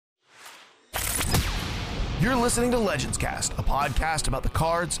You're listening to Legends Cast, a podcast about the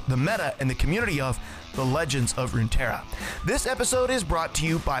cards, the meta, and the community of the Legends of Runeterra. This episode is brought to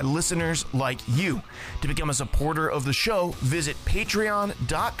you by listeners like you. To become a supporter of the show, visit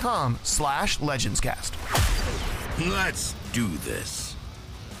patreon.com/legendscast. Let's do this.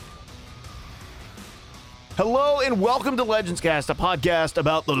 Hello and welcome to Legends Cast, a podcast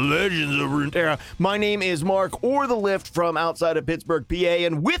about the Legends of Runeterra. My name is Mark, or The Lift, from outside of Pittsburgh, PA,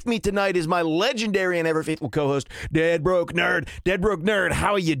 and with me tonight is my legendary and ever faithful co-host, Dead Broke Nerd. Dead Broke Nerd,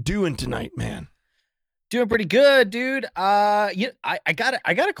 how are you doing tonight, man? Doing pretty good, dude. I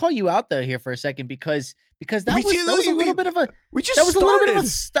gotta call you out though here for a second because that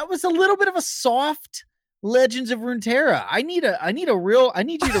was a little bit of a soft Legends of Runeterra. I need you to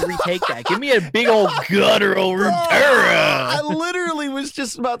retake that. Give me a big old guttural Runeterra. I literally was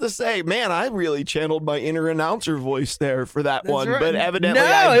just about to say, man, I really channeled my inner announcer voice there for that one, right. But evidently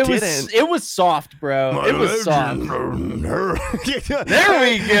I didn't. It was soft, bro. It was soft. There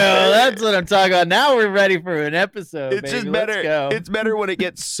we go. That's what I'm talking about. Now we're ready for an episode. It's just better. Let's go. It's better when it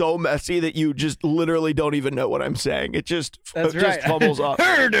gets so messy that you just literally don't even know what I'm saying. It just fumbles off.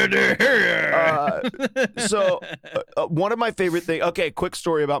 So one of my favorite things, quick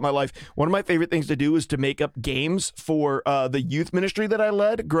story about my life. One of my favorite things to do is to make up games for the youth ministry that I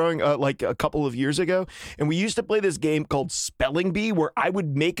led growing like a couple of years ago. And we used to play this game called Spelling Bee, where I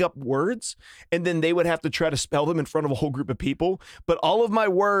would make up words and then they would have to try to spell them in front of a whole group of people. But all of my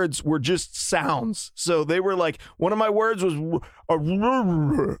words were just sounds. So they were like, one of my words was and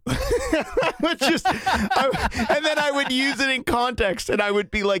then I would use it in context and I would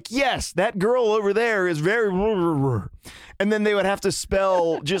be like, yes, that girl over there is very, and then they would have to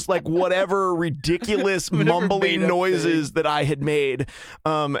spell just like whatever ridiculous mumbling noises that I had made,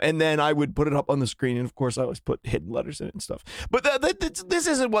 and then I would put it up on the screen, and of course I always put hidden letters in it and stuff. But this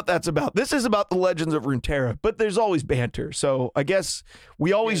isn't what that's about. This is about the Legends of Runeterra, but there's always banter, so I guess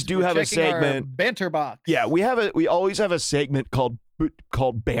we always do have a segment. Banter box. Yeah, we always have a segment called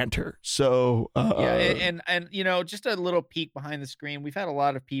banter. So and you know, just a little peek behind the screen. We've had a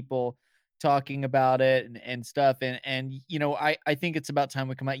lot of people talking about it and stuff, and you know, I think it's about time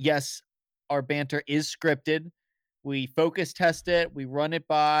we come out. Yes, our banter is scripted. We focus test it. We run it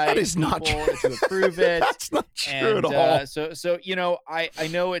by that is not true. To approve it. That's not true at all. So you know, I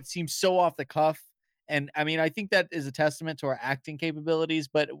know it seems so off the cuff, and I mean, I think that is a testament to our acting capabilities,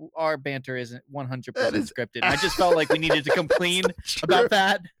 but our banter isn't 100% scripted. I just felt like we needed to come clean about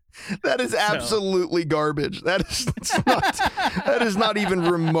that. That is absolutely garbage. That is not even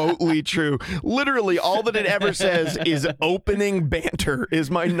remotely true. Literally, all that it ever says is opening banter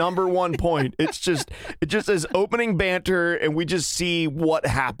is my number one point. It just says opening banter, and we just see what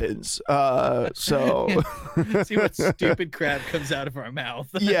happens. So see what stupid crap comes out of our mouth.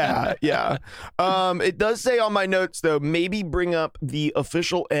 Yeah. It does say on my notes though, maybe bring up the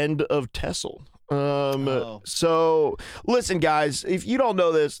official end of Tessel. So listen, guys, if you don't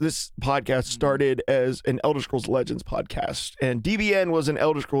know this podcast started as an Elder Scrolls Legends podcast, and DBN was an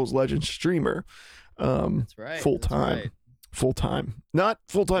Elder Scrolls Legends streamer. That's right. Full time, not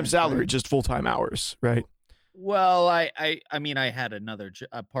full-time salary, just full-time hours, right? Well, I mean, I had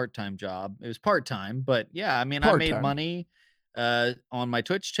a part-time job. It was part-time, but yeah, I mean, part-time. I made money on my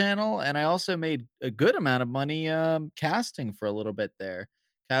Twitch channel, and I also made a good amount of money casting for a little bit there.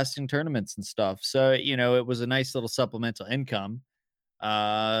 Casting tournaments and stuff. So, you know, it was a nice little supplemental income.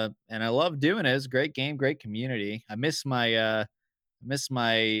 And I love doing it. It's a great game, great community. I miss my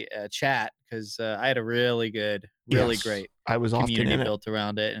chat because I had a really good, great community built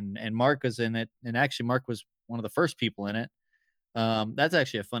around it. And Mark was in it. And actually, Mark was one of the first people in it. That's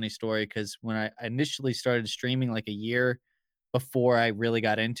actually a funny story because when I initially started streaming like a year before I really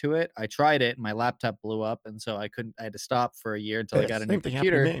got into it, I tried it and my laptop blew up, and so I had to stop for a year until I got a new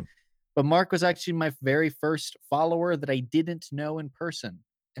computer. But Mark was actually my very first follower that I didn't know in person,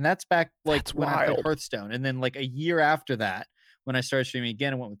 and that's back when I played Hearthstone. And then like a year after that, when I started streaming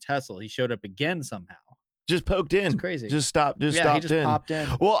again and went with Tessel, he showed up again somehow. Just poked in. It's crazy. Just stopped in. Popped in.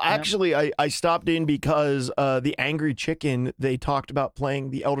 Well, actually, I stopped in because the Angry Chicken, they talked about playing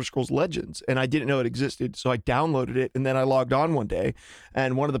the Elder Scrolls Legends, and I didn't know it existed, so I downloaded it, and then I logged on one day,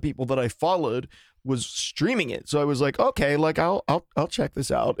 and one of the people that I followed was streaming it. So I was like, okay, like I'll check this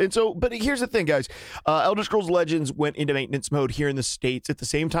out. And so, but here's the thing, guys. Elder Scrolls Legends went into maintenance mode here in the States at the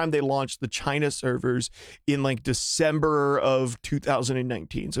same time they launched the China servers in like December of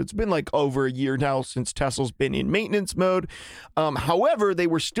 2019. So it's been like over a year now since Tessel's been in maintenance mode. However, they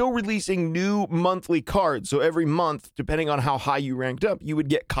were still releasing new monthly cards. So every month, depending on how high you ranked up, you would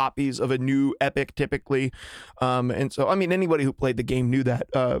get copies of a new epic typically. And so, I mean, anybody who played the game knew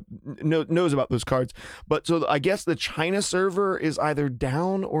that, knows about those cards. But so I guess the China server is either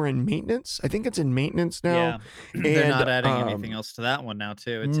down or in maintenance. I think it's in maintenance now. Yeah, they're not adding anything else to that one now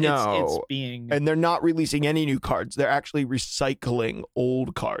too. It's being, and they're not releasing any new cards. They're actually recycling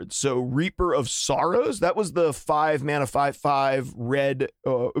old cards. So Reaper of Sorrows, that was the 5-mana 5/5 red.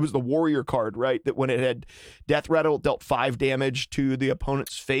 It was the warrior card, right? That when it had Death Rattle, it dealt 5 damage to the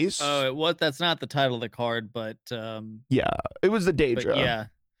opponent's face. Oh, that's not the title of the card, but yeah, it was the Daedra. Yeah,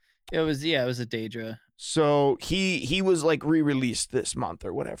 it was a Daedra. So he was like re-released this month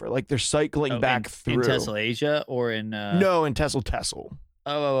or whatever. Like they're cycling back through in Tessel Asia or in no, in Tessel.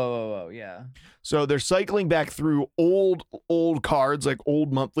 Oh, yeah. So they're cycling back through old cards, like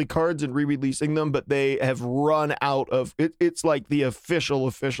old monthly cards, and re-releasing them, but they have run out of it. It's like the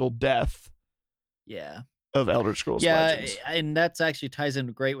official death. Yeah. Of Elder Scrolls Legends. And that's actually ties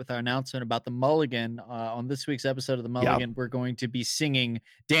in great with our announcement about the Mulligan. On this week's episode of the Mulligan, we're going to be singing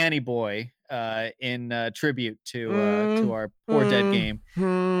Danny Boy in tribute to our poor dead game.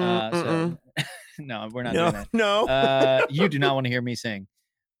 So no, we're not doing that. No. You do not want to hear me sing.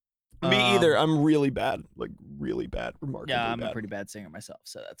 Me either. I'm really bad. Like really bad. Remarkably bad. Yeah, I'm a pretty bad singer myself,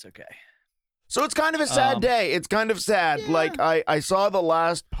 so that's okay. So it's kind of a sad day. It's kind of sad. Yeah. Like I saw the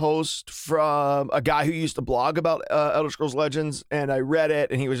last post from a guy who used to blog about Elder Scrolls Legends, and I read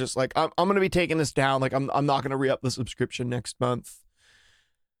it, and he was just like, "I'm going to be taking this down. Like I'm not going to re-up the subscription next month."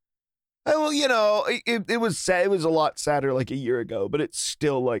 Well, you know, it was sad. It was a lot sadder like a year ago, but it's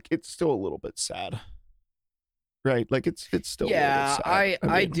still a little bit sad, right? Like it's still a little bit sad.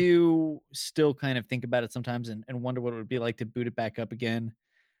 I do still kind of think about it sometimes and wonder what it would be like to boot it back up again.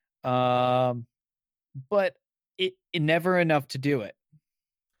 But it never enough to do it.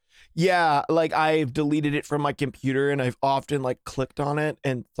 Yeah, like I've deleted it from my computer, and I've often like clicked on it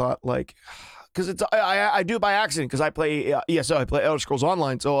and thought like, because it's I do it by accident because I play ESO, I play Elder Scrolls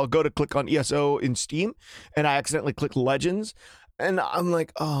Online, so I'll go to click on ESO in Steam, and I accidentally click Legends, and I'm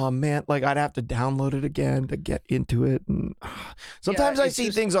like, oh man, like I'd have to download it again to get into it, and sometimes I see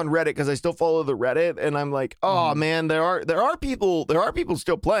things on Reddit because I still follow the Reddit, and I'm like, oh man, there are people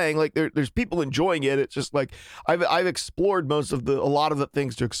still playing, like there's people enjoying it. It's just like I've explored a lot of the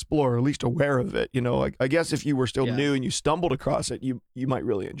things to explore, or at least aware of it. You know, like I guess if you were still new and you stumbled across it, you might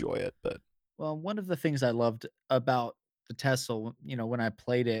really enjoy it. But well, one of the things I loved about the Tessel, you know, when I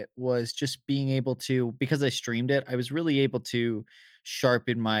played it, was just being able to, because I streamed it, I was really able to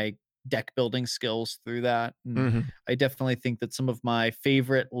sharpen my deck building skills through that. And I definitely think that some of my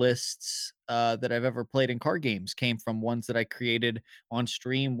favorite lists that I've ever played in card games came from ones that I created on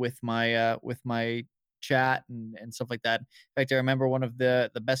stream with my chat and stuff like that. In fact, I remember one of the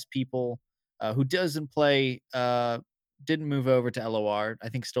best people who doesn't play, didn't move over to LOR, I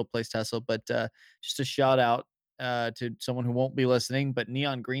think still plays Tessel, but just a shout out to someone who won't be listening, but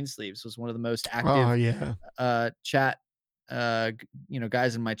Neon Greensleeves was one of the most active chat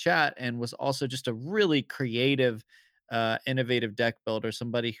guys in my chat, and was also just a really creative innovative deck builder,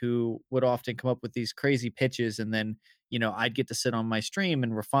 somebody who would often come up with these crazy pitches, and then I'd get to sit on my stream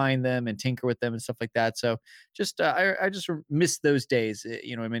and refine them and tinker with them and stuff like that. So just I just miss those days,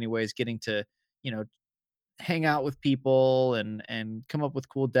 in many ways, getting to hang out with people and come up with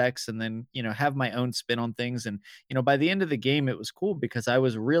cool decks, and then have my own spin on things. And by the end of the game, it was cool because I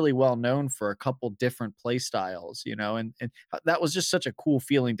was really well known for a couple different play styles, and that was just such a cool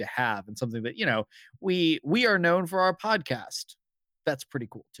feeling to have, and something that we are known for our podcast. That's pretty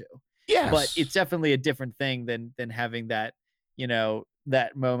cool too. Yes. But it's definitely a different thing than having that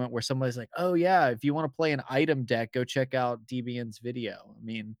that moment where somebody's like, oh yeah, if you want to play an item deck, go check out Debian's video. I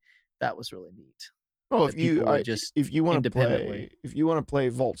mean, that was really neat. Well, if you want to play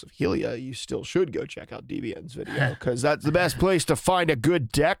Vaults of Helia, you still should go check out DBN's video, because that's the best place to find a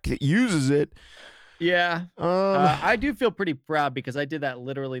good deck that uses it. Yeah, I do feel pretty proud because I did that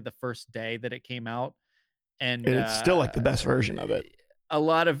literally the first day that it came out, and it's still like the best version of it. A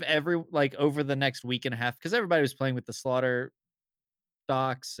lot of over the next week and a half, because everybody was playing with the Slaughter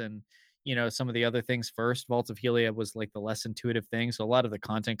docs and some of the other things first. Vaults of Helia was like the less intuitive thing, so a lot of the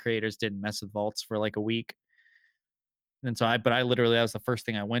content creators didn't mess with vaults for like a week. And so I literally, that was the first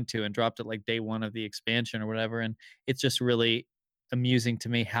thing I went to and dropped it like day one of the expansion or whatever. And it's just really amusing to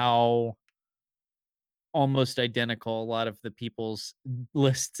me how almost identical a lot of the people's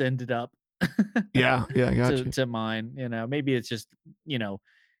lists ended up. Yeah, I got you. To mine. Maybe it's just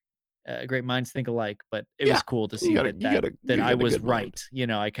great minds think alike, but it was cool to see that I was right.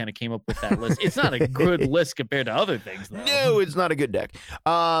 I kind of came up with that list. It's not a good list compared to other things, though. No, it's not a good deck.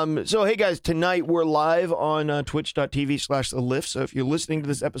 So hey guys, tonight we're live on twitch.tv/TheLift. So if you're listening to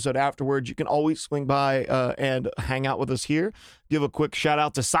this episode afterwards, you can always swing by and hang out with us here. give a quick shout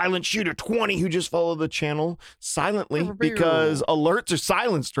out to Silent Shooter 20, who just followed the channel silently because alerts are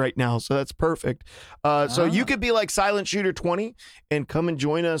silenced right now. So that's perfect. So you could be like Silent Shooter 20 and come and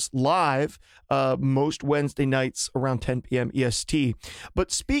join us live most Wednesday nights around 10 p.m. EST.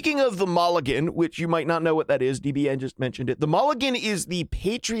 But speaking of the Mulligan, which you might not know what that is, DBN just mentioned it. The Mulligan is the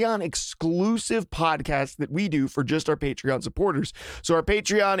Patreon exclusive podcast that we do for just our Patreon supporters. So our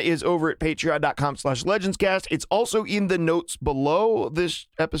Patreon is over at patreon.com/legendscast. It's also in the notes below this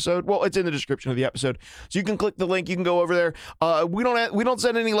episode. Well, it's in the description of the episode. So you can click the link. You can go over there. We don't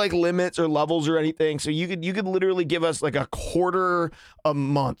set any like limits or levels or anything. So you could literally give us like a quarter a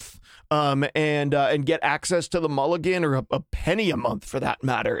month and get access to the Mulligan, or a penny a month for that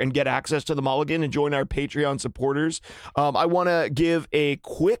matter, and get access to the Mulligan and join our Patreon supporters. I want to give a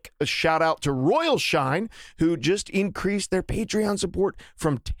quick shout out to Royal Shine, who just increased their Patreon support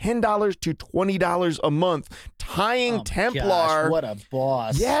from $10 to $20 a month, tying Templar. Gosh, what a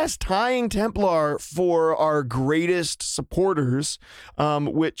boss. Yes, tying Templar for our greatest supporters,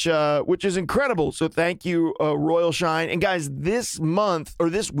 which is incredible. So thank you, Royal Shine. And guys, this month or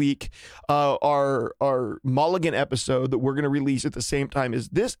this week, our Mulligan episode that we're going to release at the same time as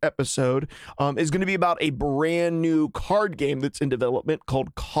this episode is going to be about a brand new card game that's in development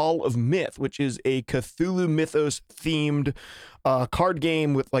called Call of Myth, which is a Cthulhu Mythos themed card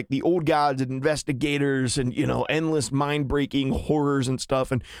game with like the old gods and investigators and, you know, endless mind-breaking horrors and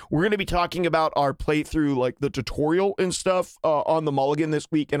stuff. And we're going to be talking about our playthrough, like the tutorial and stuff on the Mulligan this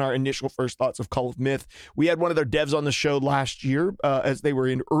week, and our initial first thoughts of Call of Myth. We had one of their devs on the show last year as they were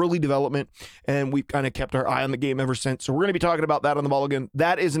in early development, and we've kind of kept our eye on the game ever since. So we're going to be talking about that on the Mulligan.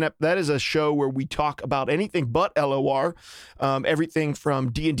 That is a show where we talk about anything but LOR, everything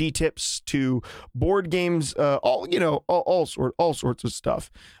from D&D tips to board games, all sorts of stuff.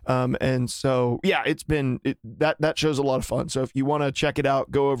 And so, yeah, that show's a lot of fun. So if you want to check it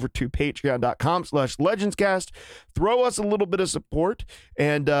out, go over to patreon.com/legendscast, throw us a little bit of support,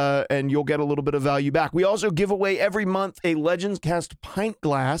 and you'll get a little bit of value back. We also give away every month a Legendscast pint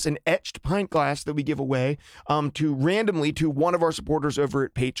glass, an etched pint glass that we give away randomly to one of our supporters over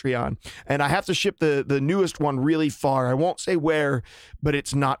at Patreon. And I have to ship the newest one really far. I won't say where, but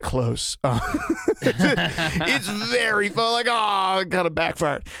it's not close. It's very far. Like, kind of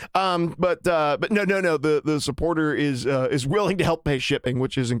backfired. But no. The supporter is willing to help pay shipping,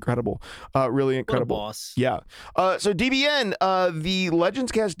 which is incredible. Really incredible. What a boss. Yeah. So DBN, the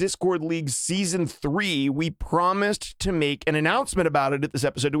Legendscast Discord League Season 3, we promised to make an announcement about it at this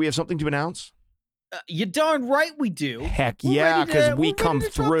episode. Do we have something to announce? You darn right we do. Heck yeah, because we come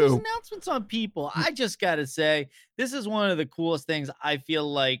through. Those announcements on people. I just got to say, this is one of the coolest things I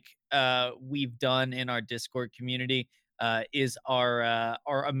feel like we've done in our Discord community. Is our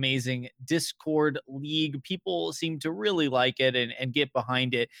amazing Discord League. People seem to really like it and get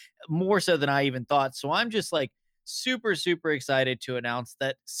behind it more so than I even thought. So I'm just like super, super excited to announce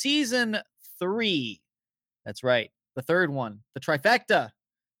that Season 3, that's right, the third one, the trifecta,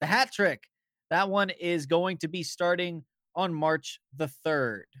 the hat trick, that one is going to be starting on March the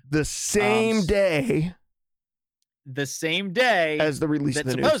 3rd. The same day. The same day as the release that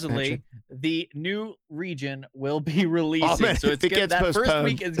of the supposedly the new region will be releasing. Oh, man, so that first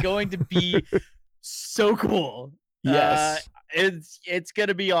week is going to be so cool. Yes. It's going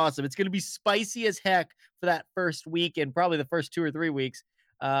to be awesome. It's going to be spicy as heck for that first week and probably the first 2 or 3 weeks.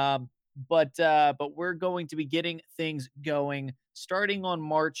 But we're going to be getting things going starting on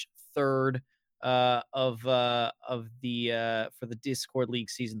March 3rd. For the Discord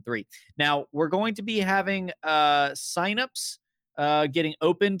League Season 3. Now, we're going to be having signups getting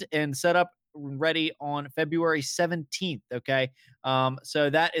opened and set up ready on February 17th, okay?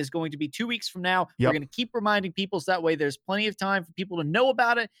 So that is going to be 2 weeks from now. Yep. We're going to keep reminding people so that way there's plenty of time for people to know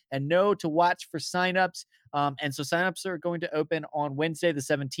about it and know to watch for signups. And so signups are going to open on Wednesday, the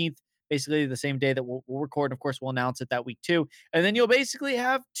 17th, basically the same day that we'll record. Of course, we'll announce it that week too. And then you'll basically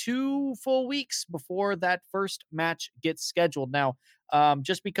have 2 full weeks before that first match gets scheduled. Now,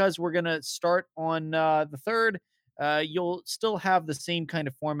 just because we're going to start on the 3rd, you'll still have the same kind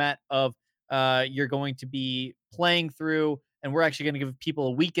of format of you're going to be playing through, and we're actually going to give people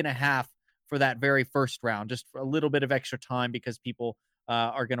a week and a half for that very first round, just for a little bit of extra time because people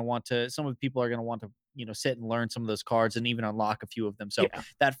are going to want to, some of the people are going to want to, sit and learn some of those cards and even unlock a few of them. So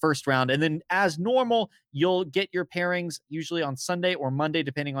that first round, and then as normal, you'll get your pairings usually on Sunday or Monday,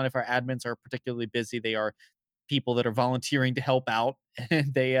 depending on if our admins are particularly busy. They are people that are volunteering to help out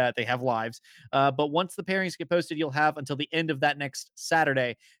and they have lives. But once the pairings get posted, you'll have until the end of that next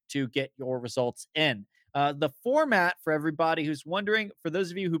Saturday to get your results in. The format, for everybody who's wondering, for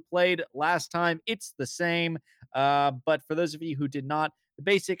those of you who played last time, it's the same. But for those of you who did not, the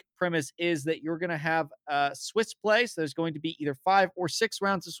basic premise is that you're going to have Swiss play. So there's going to be either 5 or 6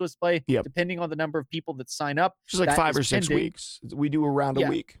 rounds of Swiss play, depending on the number of people that sign up. Just like 5 or 6 weeks. We do a round a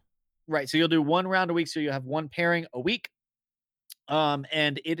week. Right. So you'll do 1 round a week. So you'll have 1 pairing a week.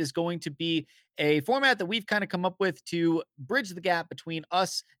 And it is going to be a format that we've kind of come up with to bridge the gap between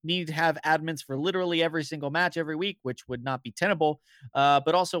us needing to have admins for literally every single match every week, which would not be tenable,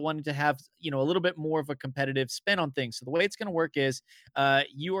 but also wanting to have, a little bit more of a competitive spin on things. So the way it's going to work is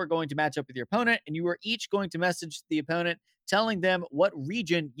you are going to match up with your opponent, and you are each going to message the opponent telling them what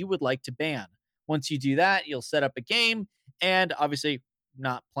region you would like to ban. Once you do that, you'll set up a game, and obviously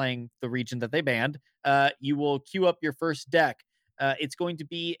not playing the region that they banned, you will queue up your first deck. It's going to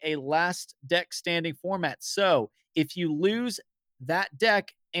be a last deck standing format. So if you lose that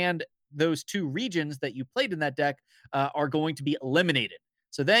deck and those 2 regions that you played in that deck are going to be eliminated.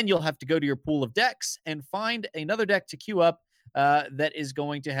 So then you'll have to go to your pool of decks and find another deck to queue up that is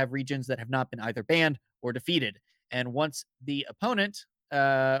going to have regions that have not been either banned or defeated. And once the opponent,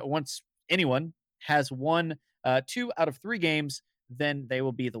 once anyone has won 2 out of 3 games, then they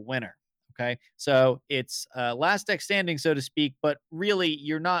will be the winner. Okay, so it's last deck standing, so to speak, but really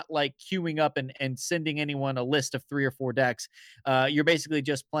you're not like queuing up and sending anyone a list of 3 or 4 decks. You're basically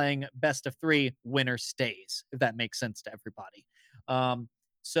just playing best of 3, winner stays, if that makes sense to everybody.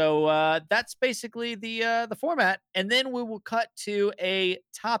 So that's basically the format, and then we will cut to a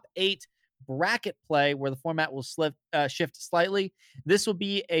top 8 bracket play where the format will shift slightly. This will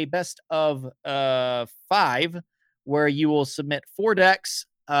be a best of 5, where you will submit 4 decks.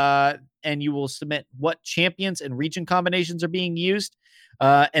 And you will submit what champions and region combinations are being used.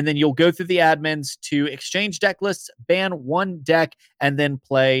 And then you'll go through the admins to exchange deck lists, ban 1 deck, and then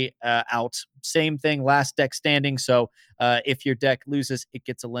play out. Same thing, last deck standing. So if your deck loses, it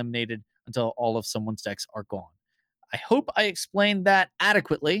gets eliminated until all of someone's decks are gone. I hope I explained that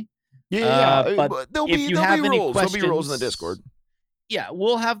adequately. Yeah. But there'll be rules. There'll be rules in the Discord. Yeah,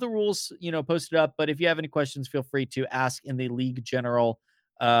 we'll have the rules, posted up. But if you have any questions, feel free to ask in the League General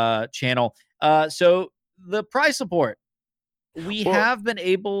channel. So the prize support, we have been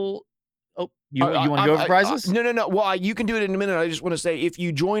able. Oh, you want to go over prizes? No. Well, you can do it in a minute. I just want to say, if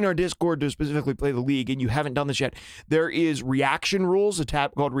you join our Discord to specifically play the league and you haven't done this yet, there is reaction rules, a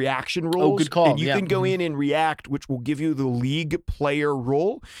tab called reaction rules. Oh, good call. And you can go in and react, which will give you the league player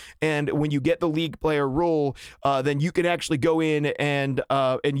role. And when you get the league player role, then you can actually go in and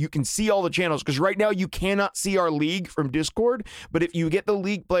you can see all the channels. Because right now you cannot see our league from Discord. But if you get the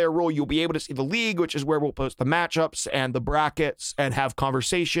league player role, you'll be able to see the league, which is where we'll post the matchups and the brackets and have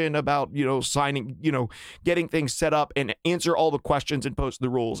conversation about, signing, getting things set up and answer all the questions and post the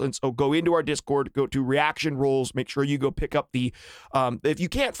rules. And so go into our Discord, go to reaction rules, make sure you go pick up the, if you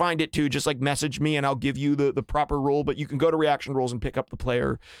can't find it too, just like message me and I'll give you the proper rule, but you can go to reaction rules and pick up the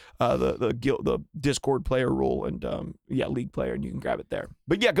player, the Discord player rule and league player, and you can grab it there.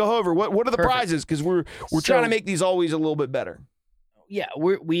 But yeah, go over what are the prizes? Cause we're trying to make these always a little bit better. Yeah,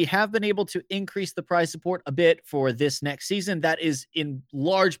 we have been able to increase the prize support a bit for this next season. That is in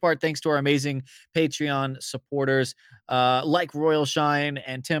large part thanks to our amazing Patreon supporters like Royal Shine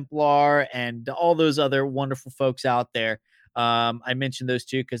and Templar and all those other wonderful folks out there. I mentioned those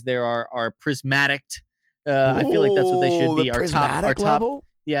 2 because there are prismatic. I feel like that's what they should be. Our top level?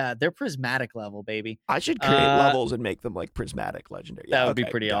 Yeah, they're prismatic level, baby. I should create levels and make them like prismatic legendary. Yeah, that would be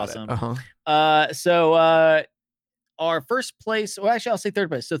pretty awesome. So our first place, or actually I'll say third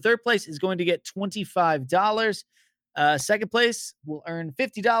place. So third place is going to get $25. Second place will earn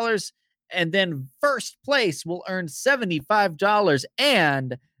 $50. And then first place will earn $75.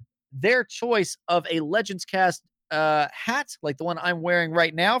 And their choice of a Legends Cast hat, like the one I'm wearing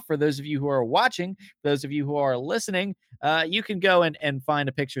right now, for those of you who are watching, those of you who are listening, you can go and find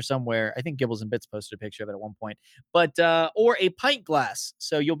a picture somewhere. I think Gibbles and Bits posted a picture of it at one point. But or a pint glass.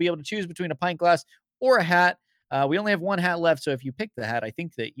 So you'll be able to choose between a pint glass or a hat. We only have 1 hat left, so if you pick the hat, I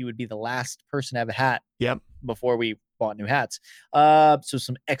think that you would be the last person to have a hat. Yep. Before we bought new hats. So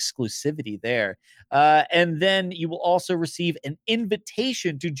some exclusivity there. And then you will also receive an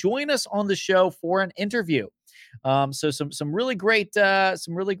invitation to join us on the show for an interview. So some really great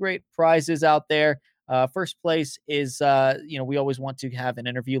prizes out there. First place is, we always want to have an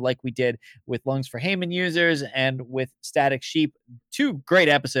interview like we did with Lungs for Heyman users and with Static Sheep. 2 great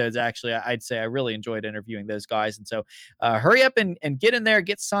episodes, actually. I'd say I really enjoyed interviewing those guys. And so hurry up and get in there,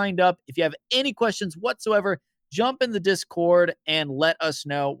 get signed up. If you have any questions whatsoever, jump in the Discord and let us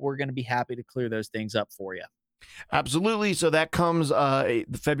know. We're going to be happy to clear those things up for you. Absolutely. So that comes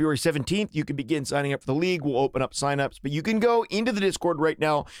February 17th. You can begin signing up for the league. We'll open up signups, but you can go into the Discord right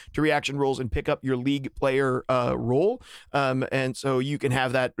now to Reaction Roles and pick up your league player role. And so you can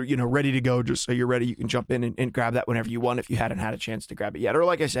have that, ready to go just so you're ready. You can jump in and grab that whenever you want if you hadn't had a chance to grab it yet. Or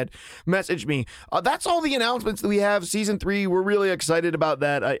like I said, message me. That's all the announcements that we have. Season 3, we're really excited about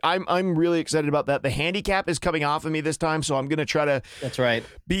that. I'm really excited about that. The handicap is coming off of me this time, so I'm going to try to That's right.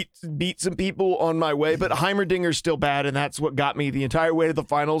 beat some people on my way. But Heimerdinger's still bad, and that's what got me the entire way to the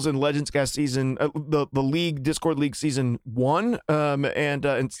finals in Legends Cast season, the league Discord League season 1, and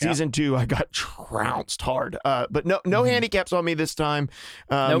in season 2 I got trounced hard. But no handicaps on me this time.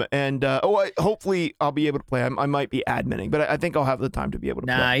 Nope. And hopefully I'll be able to play. I might be adminning, but I think I'll have the time to be able to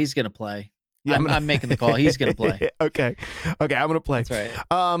play. Nah, he's gonna play. Yeah, I'm making the call. He's gonna play. Okay, I'm gonna play. That's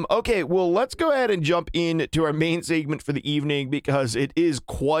right. Okay, well, let's go ahead and jump into our main segment for the evening because it is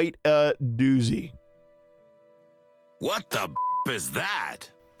quite a doozy. What the is that?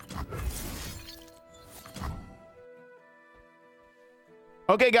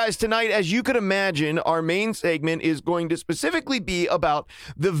 Okay, guys, tonight, as you could imagine, our main segment is going to specifically be about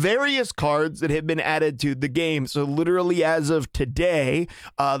the various cards that have been added to the game. So literally as of today,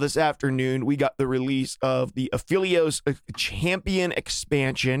 this afternoon, we got the release of the Aphelios Champion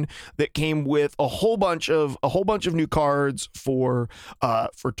expansion that came with a whole bunch of new cards for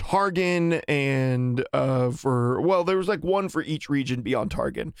Targon and there was like one for each region beyond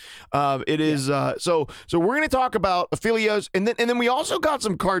Targon. So we're going to talk about Aphelios, and then we also got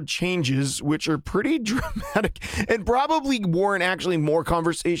some card changes, which are pretty dramatic and probably warrant actually more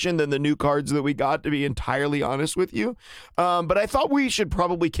conversation than the new cards that we got, to be entirely honest with you. But I thought we should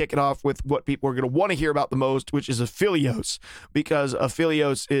probably kick it off with what people are going to want to hear about the most, which is Aphelios, because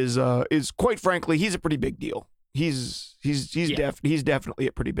Aphelios is quite frankly, he's a pretty big deal. He's definitely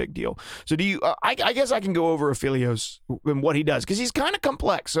a pretty big deal. So do you? I guess I can go over Aphelios and what he does because he's kind of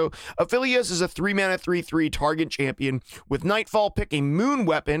complex. So Aphelios is a 3-mana 3/3 Targon champion with Nightfall. Pick a moon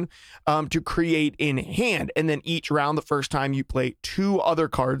weapon to create in hand, and then each round, the first time you play 2 other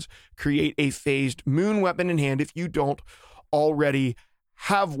cards, create a phased moon weapon in hand if you don't already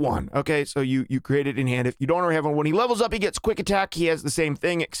have one. Okay, so you create it in hand. If you don't already have one, when he levels up, he gets quick attack. He has the same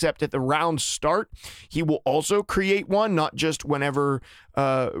thing, except at the round start, he will also create one, not just whenever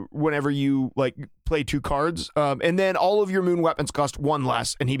you like play 2 cards. And then all of your moon weapons cost 1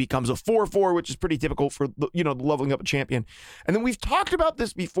 less, and he becomes a 4/4, which is pretty typical for the leveling up a champion. And then we've talked about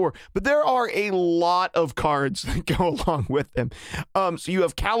this before, but there are a lot of cards that go along with them. So you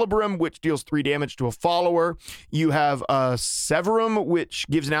have Calibrum, which deals 3 damage to a follower. You have Severum, which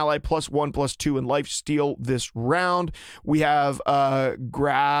gives an ally +1/+2 and life steal this round. We have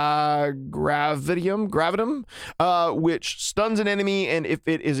Gravitum, which stuns an enemy, and if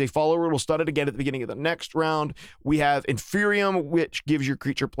it is a follower, it will stun it again at the beginning of the next round. We have Inferium, which gives your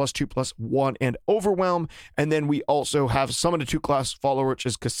creature +2/+1 and Overwhelm. And then we also have Summon a 2-class follower, which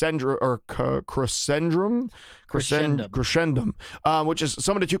is Crescendrum, which is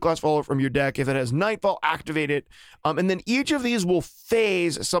summon a 2-class follower from your deck. If it has Nightfall, activate it. And then each of these will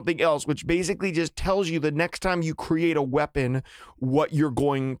phase something else, which basically just tells you the next time you create a weapon, what you're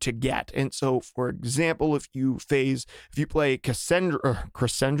going to get. And so, for example, if you play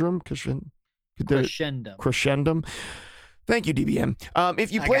Crescendum. Thank you, DBM.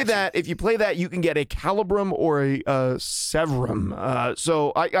 If you play that, you can get a Calibrum or a Severum.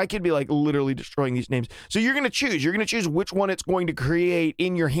 So I could be like literally destroying these names. So you're going to choose which one it's going to create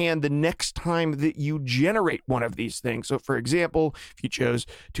in your hand the next time that you generate one of these things. So for example, if you chose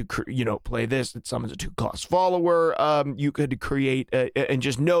to play this, it summons a 2-class follower. You could create and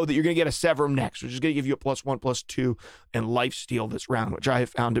just know that you're going to get a Severum next, which is going to give you a +1/+2 and lifesteal this round, which I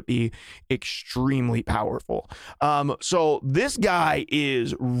have found to be extremely powerful. So this guy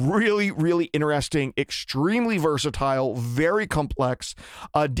is really, really interesting, extremely versatile, very complex.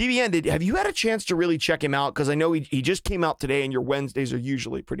 DBN, have you had a chance to really check him out? Because I know he just came out today, and your Wednesdays are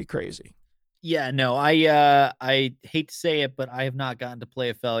usually pretty crazy. Yeah, no, I hate to say it, but I have not gotten to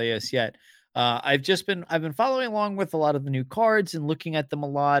play Aphelios yet. I've been following along with a lot of the new cards and looking at them a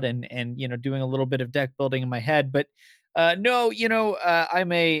lot, and doing a little bit of deck building in my head. But no,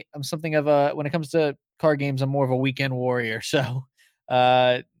 I'm something of a, when it comes to card games, I'm more of a weekend warrior. So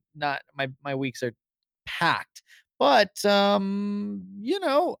not my weeks are packed. But I'm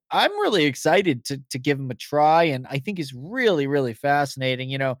really excited to give him a try, and I think he's really, really fascinating.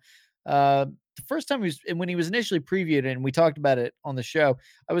 The first time when he was initially previewed and we talked about it on the show,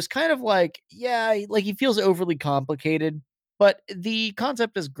 I was kind of like, yeah, like he feels overly complicated, but the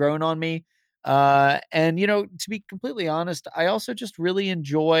concept has grown on me. And to be completely honest, I also just really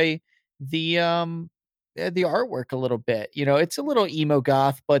enjoy the the artwork a little bit. You know, it's a little emo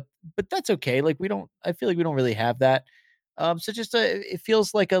goth, but that's okay. Like I feel like we don't really have that. So just it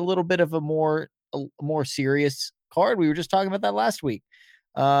feels like a little bit of a more serious card. We were just talking about that last week.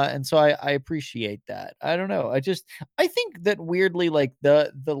 And so I appreciate that. I don't know. I think that weirdly, like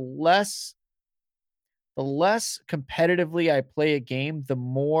the less competitively I play a game, the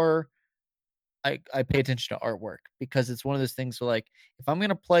more I pay attention to artwork, because it's one of those things where, like, if I'm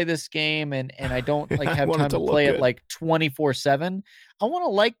gonna play this game and I don't like I have want it time to to look play it good. like 24/7, I want to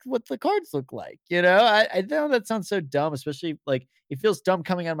like what the cards look like. You know, I know that sounds so dumb, especially like it feels dumb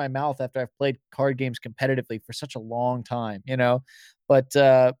coming out of my mouth after I've played card games competitively for such a long time. You know, but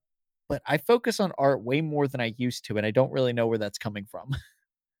I focus on art way more than I used to, and I don't really know where that's coming from.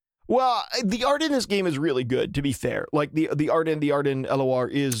 Well, the art in this game is really good, to be fair. Like the art in LOR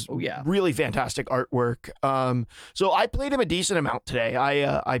is Oh yeah. really fantastic artwork. So I played him a decent amount today.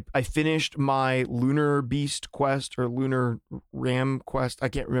 I finished my Lunar Beast quest or Lunar Ram quest. I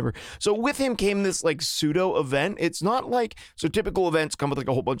can't remember. So with him came this like pseudo event. It's not like, so typical events come with like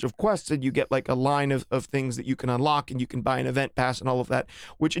a whole bunch of quests and you get like a line of things that you can unlock and you can buy an event pass and all of that,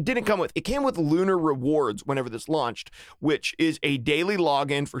 which it didn't come with. It came with Lunar Rewards whenever this launched, which is a daily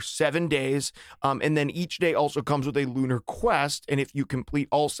login for 7 days. And then each day also comes with a lunar quest. And if you complete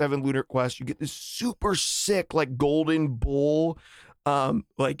all 7 lunar quests, you get this super sick, like golden bull,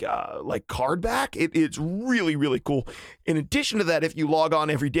 like card back. It's really, really cool. In addition to that, if you log on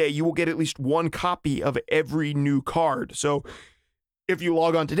every day, you will get at least 1 copy of every new card. So if you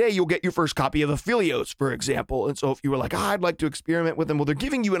log on today, you'll get your first copy of Aphelios, for example. And so if you were like, I'd like to experiment with them, well, they're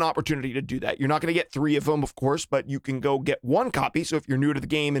giving you an opportunity to do that. You're not going to get 3 of them, of course, but you can go get 1 copy. So if you're new to the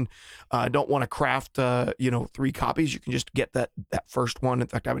game and don't want to craft, 3 copies, you can just get that first one. In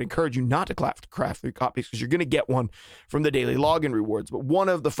fact, I would encourage you not to craft 3 copies because you're going to get one from the daily login rewards. But one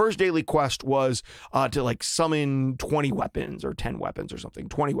of the first daily quest was to like summon 20 weapons or 10 weapons or something.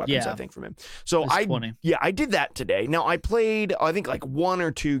 20 weapons, I think, from him. So I did that today. Now I played, I think, like 1 or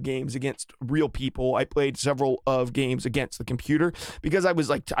 2 games against real people. I played several of games against the computer because I was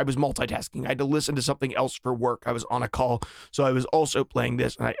multitasking. I had to listen to something else for work. I was on a call, so I was also playing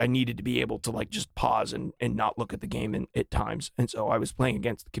this, and I needed to be able to like just pause and not look at the game at times. And so I was playing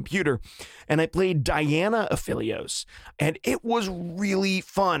against the computer, and I played Diana Aphelios, and it was really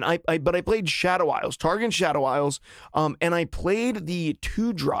fun. But I played Shadow Isles, Targon Shadow Isles, and I played the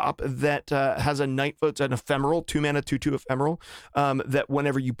 2-drop that has a Nightfall. It's an ephemeral, 2-mana 2/2 ephemeral. That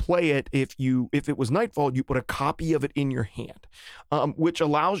whenever you play it, if it was Nightfall, you put a copy of it in your hand, which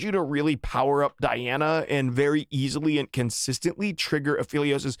allows you to really power up Diana and very easily and consistently trigger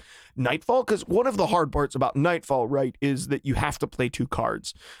Aphelios' Nightfall. Because one of the hard parts about Nightfall, right, is that you have to play 2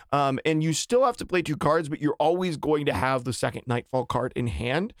 cards. And you still have to play 2 cards, but you're always going to have the second Nightfall card in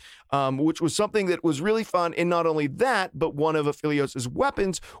hand, which was something that was really fun. And not only that, but one of Aphelios'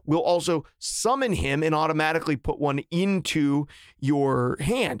 weapons will also summon him and automatically put one into your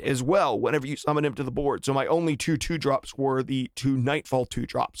hand as well whenever you summon him to the board. So my only 2/2-drops were the 2 Nightfall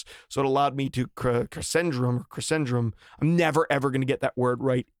 2-drops. So it allowed me to Crescendrum. I'm never ever going to get that word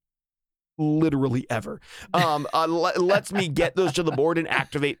right. Literally ever. Lets me get those to the board and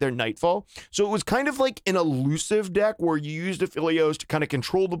activate their Nightfall. So it was kind of like an elusive deck where you used Aphelios to kind of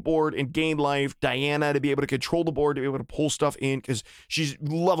control the board and gain life, Diana to be able to control the board, to be able to pull stuff in, because she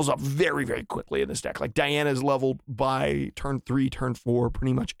levels up very, very quickly in this deck. Like Diana is leveled by turn 3, turn 4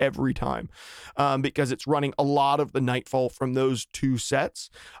 pretty much every time, because it's running a lot of the Nightfall from those 2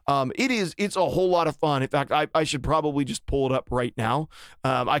 sets. It's a whole lot of fun. In fact, I should probably just pull it up right now.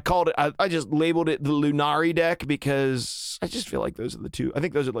 I called it, I just labeled it the Lunari deck because I just feel like those are the 2. I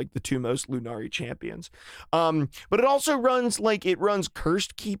think those are like the 2 most Lunari champions. But it also runs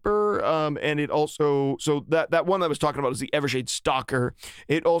Cursed Keeper, and it also, so that one I was talking about is the Evershade Stalker.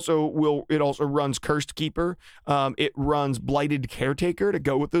 It also runs Cursed Keeper. It runs Blighted Caretaker to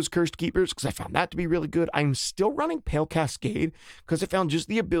go with those Cursed Keepers because I found that to be really good. I'm still running Pale Cascade because I found just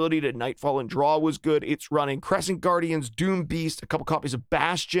the ability to Nightfall and draw was good. It's running Crescent Guardians, Doom Beast, a couple copies of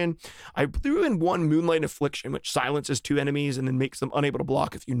Bastion. I threw in 1 Moonlight Affliction, which silences 2 enemies and then makes them unable to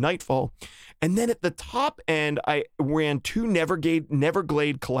block if you Nightfall. And then at the top end, I ran 2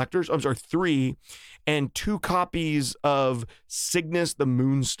 Neverglade Collectors. I'm sorry, 3, and 2 copies of Cygnus the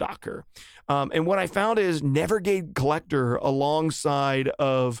Moonstalker. And what I found is Neverglade Collector alongside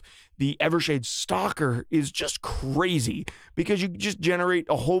of the Evershade Stalker is just crazy because you just generate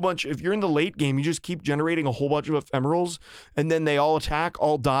a whole bunch. If you're in the late game, you just keep generating a whole bunch of ephemerals, and then they all attack,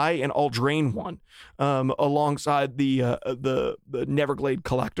 all die, and all drain one, alongside the Neverglade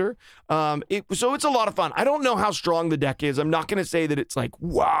Collector. So it's a lot of fun. I don't know how strong the deck is. I'm not going to say that it's like,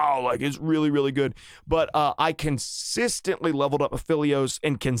 wow, like it's really, really good. But I consistently leveled up Aphelios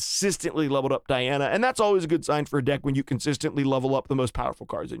and consistently leveled up Diana. And that's always a good sign for a deck when you consistently level up the most powerful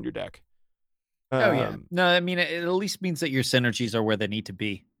cards in your deck. No, I mean, it at least means that your synergies are where they need to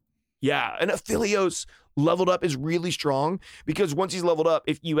be. Yeah, and Aphelios leveled up is really strong because once he's leveled up,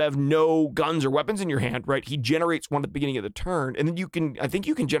 if you have no guns or weapons in your hand, right, he generates one at the beginning of the turn, and then I think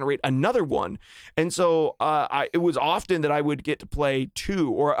you can generate another one. And so it was often that I would get to play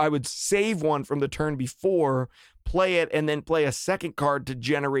two, or I would save one from the turn before, play it, and then play a second card to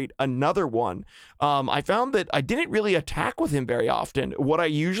generate another one. I found that I didn't really attack with him very often. What I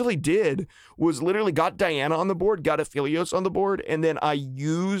usually did was literally got Diana on the board, got Aphelios on the board, and then I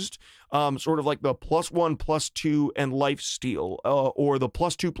used sort of like the +1/+2 and lifesteal, or the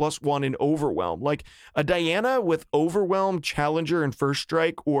 +2/+1 in Overwhelm. Like a Diana with Overwhelm, Challenger, and First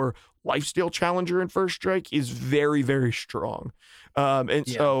Strike, or lifesteal, Challenger, and First Strike is very, very strong.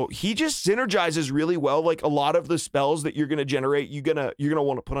 So he just synergizes really well. Like a lot of the spells that you're going to generate, you're going to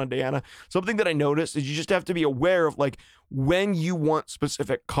want to put on Diana. Something that I noticed is you just have to be aware of like when you want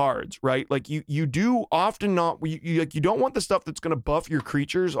specific cards, right? Like you do often not, you don't want the stuff that's going to buff your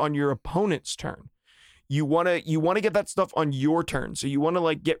creatures on your opponent's turn. You want to get that stuff on your turn. So you want to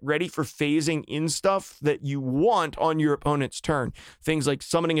like get ready for phasing in stuff that you want on your opponent's turn. Things like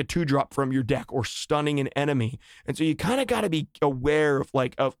summoning a 2-drop from your deck or stunning an enemy. And so you kind of got to be aware of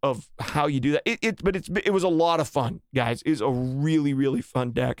like of how you do that. It was a lot of fun, guys. It's a really, really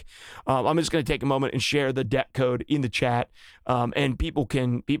fun deck. I'm just going to take a moment and share the deck code in the chat. And people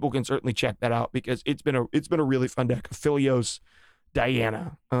can certainly check that out because it's been a really fun deck. Aphelios,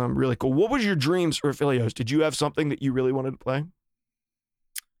 Diana, really cool. What was your dreams for Aphelios? Did you have something that you really wanted to play?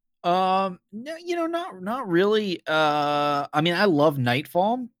 No, not really. I mean, I love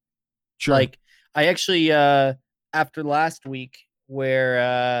Nightfall. Sure. Like, I actually, after last week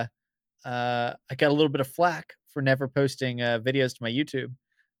where I got a little bit of flack for never posting videos to my YouTube,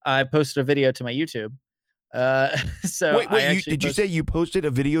 I posted a video to my YouTube. So wait, did you say you posted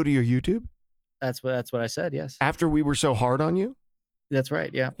a video to your YouTube? That's what I said. Yes. After we were so hard on you? That's right.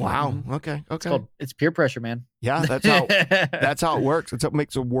 Yeah. Wow. Mm-hmm. Okay. It's peer pressure, man. Yeah, that's how it works. That's how it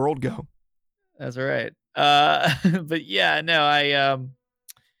makes the world go. That's right. But yeah, no,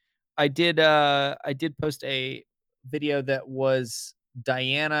 I did post a video that was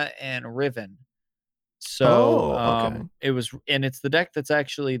Diana and Riven. So okay. it's the deck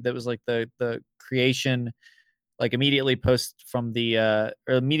that was like the creation, like immediately or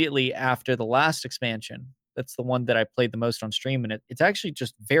immediately after the last expansion. That's the one that I played the most on stream, and it's actually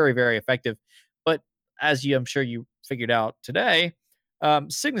just very, very effective. But as I'm sure you figured out today,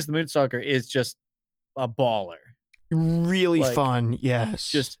 Cygnus the Moonstalker is just a baller. Really fun, yes.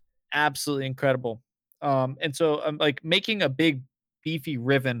 Just absolutely incredible. And so like making a big, beefy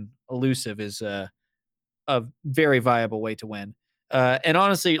Riven elusive is a very viable way to win. And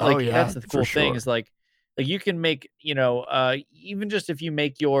honestly, that's the cool thing is like you can make, even just if you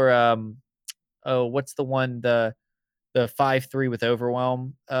make your what's the one, the 5/3 with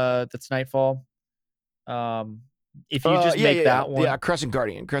Overwhelm, that's Nightfall. If you just make that one. Yeah, Crescent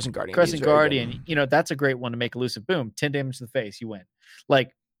Guardian. That's a great one to make elusive. Boom, 10 damage to the face, you win.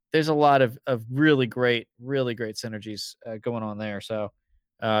 Like there's a lot of really great synergies going on there. So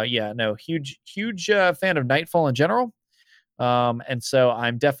huge fan of Nightfall in general. And so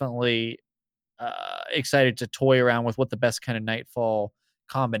I'm definitely excited to toy around with what the best kind of Nightfall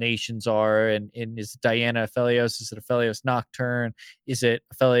combinations are, and is it Diana Aphelios? Is it Aphelios Nocturne? Is it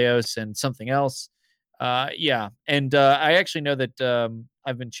Aphelios and something else? And I actually know that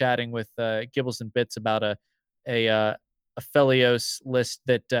I've been chatting with Gibbles and Bits about a Aphelios list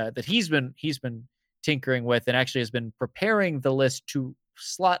that he's been tinkering with, and actually has been preparing the list to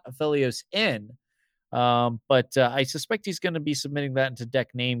slot Aphelios in. But I suspect he's going to be submitting that into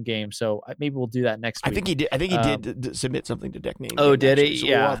Deck Name Game, so maybe we'll do that next week. I think he did submit something to Deck Name. Oh, did he? So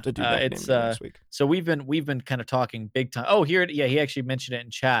yeah, we'll have to do Deck Name Game next week. So we've been kind of talking big time. Oh, here, he actually mentioned it in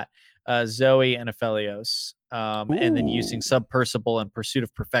chat. Zoe and Aphelios, and then using Submersible and Pursuit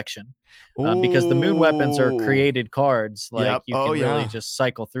of Perfection, because the moon weapons are created cards. Like you can really just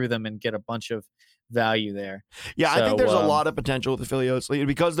cycle through them and get a bunch of value there. Yeah, I think there's a lot of potential with Aphelios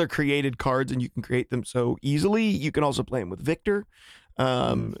because they're created cards and you can create them so easily. You can also play them with Victor.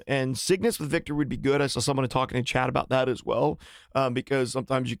 And Cygnus with Victor would be good. I saw someone talking in chat about that as well, because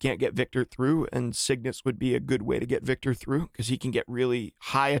sometimes you can't get Victor through, and Cygnus would be a good way to get Victor through because he can get really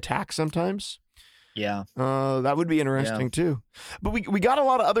high attack sometimes. Yeah. That would be interesting too. But we got a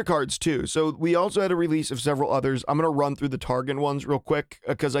lot of other cards too. So we also had a release of several others. I'm going to run through the Targon ones real quick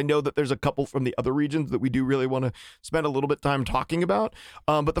because I know that there's a couple from the other regions that we do really want to spend a little bit of time talking about.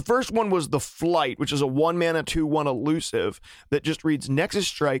 But the first one was the Flight, which is a 1-mana 2/1 elusive that just reads Nexus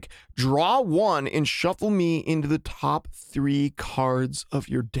Strike, draw 1 and shuffle me into the top 3 cards of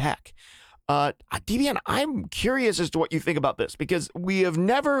your deck. DBN, I'm curious as to what you think about this because we've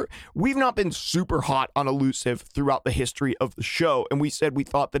not been super hot on elusive throughout the history of the show. And we said we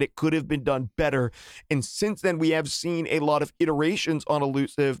thought that it could have been done better. And since then, we have seen a lot of iterations on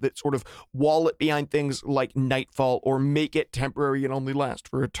elusive that sort of wall it behind things like Nightfall or make it temporary and only last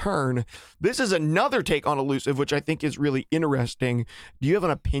for a turn. This is another take on elusive, which I think is really interesting. Do you have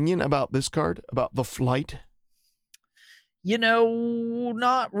an opinion about this card, about the Flight?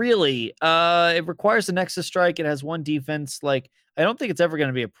 Not really. It requires a Nexus Strike. It has 1 defense. Like, I don't think it's ever going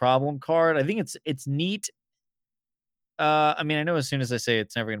to be a problem card. I think it's neat. I mean, I know as soon as I say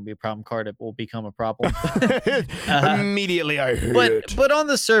it's never going to be a problem card, it will become a problem. Immediately I hate it. But on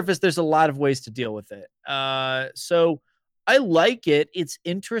the surface, there's a lot of ways to deal with it. So I like it. It's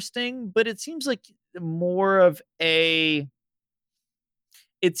interesting, but it seems like more of a...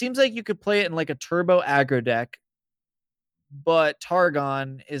 It seems like you could play it in like a turbo aggro deck, but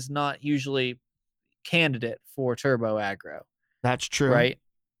Targon is not usually candidate for turbo aggro. That's true. Right?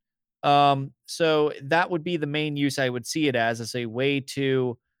 So that would be the main use I would see it as a way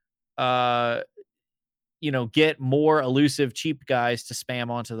to, get more elusive cheap guys to spam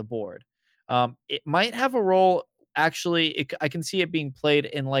onto the board. It might have a role, actually, I can see it being played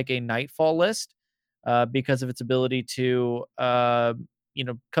in like a Nightfall list because of its ability to,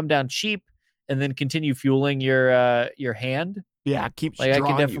 come down cheap and then continue fueling your hand. Yeah, keeps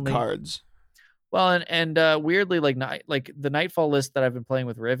drawing you cards. Well, and weirdly, like the Nightfall list that I've been playing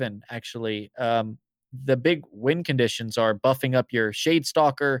with Riven, actually, the big win conditions are buffing up your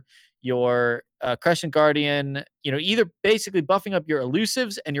Shadestalker, your Crescent Guardian, either basically buffing up your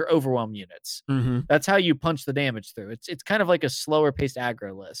elusives and your Overwhelm units. Mm-hmm. That's how you punch the damage through. It's kind of like a slower paced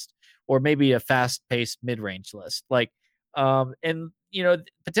aggro list, or maybe a fast paced mid range list. Like, and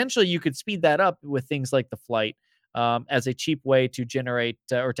potentially you could speed that up with things like the Flight as a cheap way to generate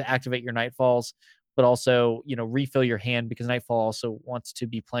or to activate your Nightfalls, but also, refill your hand because Nightfall also wants to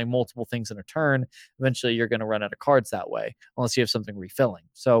be playing multiple things in a turn. Eventually you're going to run out of cards that way, unless you have something refilling.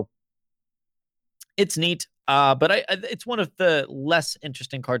 So it's neat. But it's one of the less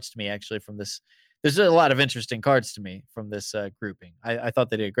interesting cards to me, actually, from this. There's a lot of interesting cards to me from this grouping. I thought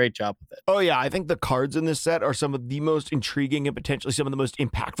they did a great job with it. Oh, yeah. I think the cards in this set are some of the most intriguing and potentially some of the most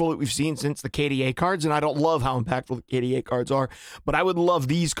impactful that we've seen since the KDA cards. And I don't love how impactful the KDA cards are, but I would love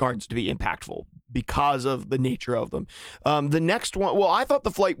these cards to be impactful because of the nature of them. The next one, well, I thought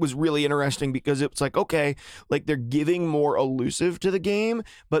the Flight was really interesting because it's like, okay, like they're giving more elusive to the game,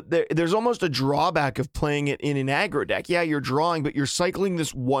 but there's almost a drawback of playing it in an aggro deck. Yeah, you're drawing, but you're cycling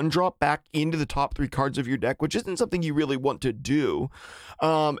this 1-drop back into the top 3 cards of your deck, which isn't something you really want to do.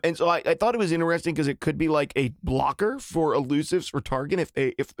 And so I thought it was interesting because it could be like a blocker for elusives for Targon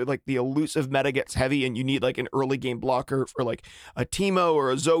if like the elusive meta gets heavy and you need like an early game blocker for like a Teemo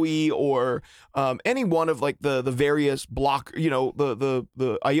or a Zoe or any one of like the various block,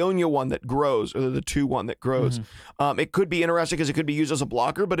 the Ionia one that grows or the 2/1 that grows. Mm-hmm. It could be interesting because it could be used as a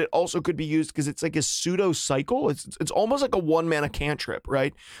blocker, but it also could be used because it's like a pseudo cycle. It's almost like a 1-mana cantrip,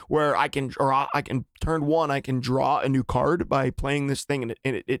 right? Where I can turn 1, I can draw a new card by playing this thing and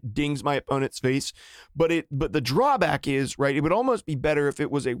it dings my opponent's face. But the drawback is, right, it would almost be better if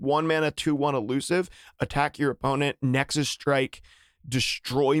it was a 1-mana 2/1 elusive, attack your opponent, Nexus Strike,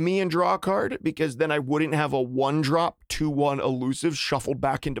 destroy me and draw a card, because then I wouldn't have a 1-drop 2/1 elusive shuffled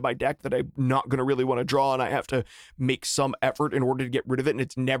back into my deck that I'm not going to really want to draw, and I have to make some effort in order to get rid of it, and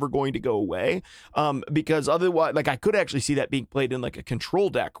it's never going to go away. Because otherwise, like I could actually see that being played in like a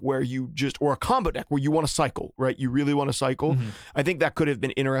control deck where you or a combo deck where you want to cycle, right? You really want to cycle. Mm-hmm. I think that could have been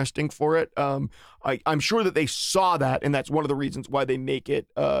interesting for it. I'm sure that they saw that, and that's one of the reasons why they make it,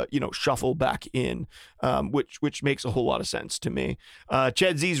 shuffle back in, which makes a whole lot of sense to me.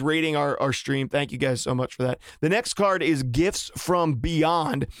 Ched Z's rating our stream. Thank you guys so much for that. The next card is Gifts from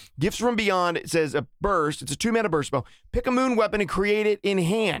Beyond. Gifts from Beyond, it says a burst. It's a 2-mana burst spell. Pick a moon weapon and create it in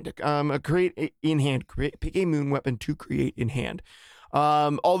hand. Pick a moon weapon to create in hand.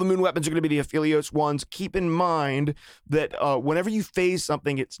 All the moon weapons are going to be the Aphelios ones. Keep in mind that whenever you phase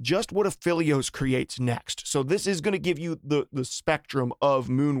something, it's just what Aphelios creates next. So this is going to give you the spectrum of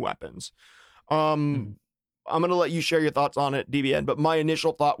moon weapons. I'm going to let you share your thoughts on it, DBN, but my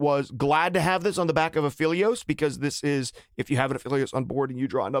initial thought was glad to have this on the back of Aphelios, because this is, if you have an Aphelios on board and you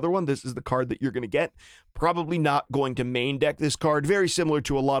draw another one, this is the card that you're going to get. Probably not going to main deck this card. Very similar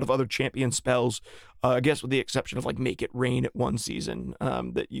to a lot of other champion spells, I guess with the exception of like Make It Rain at one season,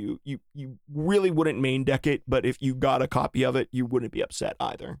 that you really wouldn't main deck it, but if you got a copy of it, you wouldn't be upset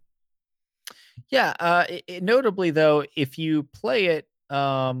either. Yeah, notably though, if you play it,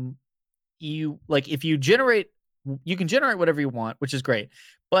 if you can generate whatever you want, which is great,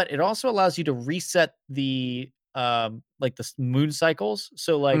 but it also allows you to reset the the moon cycles.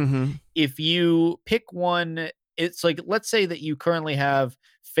 So like if you pick one, it's like, let's say that you currently have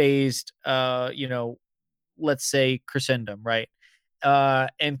phased let's say Crescendum, right?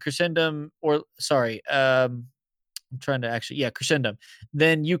 And Crescendum, I'm trying to Crescendum.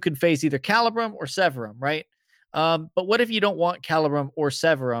 Then you can phase either Calibrum or Severum, right? But what if you don't want Calibrum or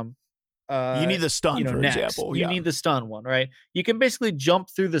Severum? You need the stun, for example. You need the stun one, right? You can basically jump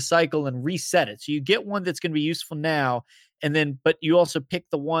through the cycle and reset it. So you get one that's going to be useful now, but you also pick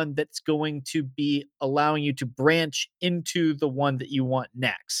the one that's going to be allowing you to branch into the one that you want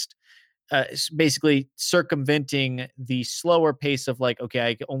next. Basically circumventing the slower pace of like, okay,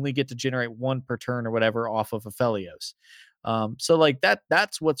 I only get to generate one per turn or whatever off of Aphelios. So like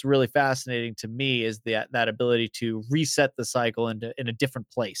that's what's really fascinating to me, is that ability to reset the cycle in a different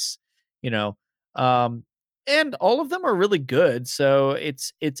place. And all of them are really good. So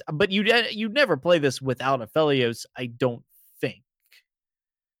but you never play this without Aphelios, I don't think.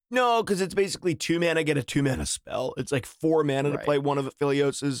 No, because it's basically 2 mana, get a 2 mana spell. It's like 4 mana to play one of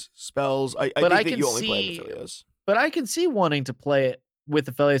Aphelios' spells. I think that you only play Aphelios. But I can see wanting to play it with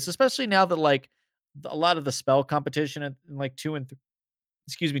Aphelios, especially now that like a lot of the spell competition in like 2 and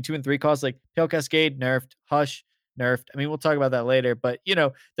 3 costs, like Pale Cascade nerfed, Hush nerfed. I mean, we'll talk about that later, but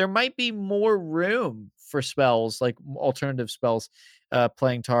there might be more room for spells, like alternative spells,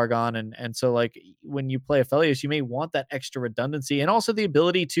 playing Targon. And so like when you play Aphelios, you may want that extra redundancy and also the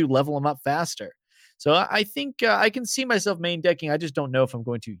ability to level them up faster. So I think I can see myself main decking. I just don't know if I'm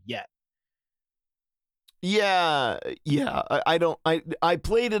going to yet. Yeah. I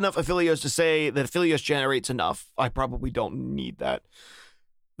played enough Aphelios to say that Aphelios generates enough. I probably don't need that.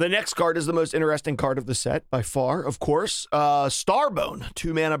 The next card is the most interesting card of the set by far, of course. Starbone,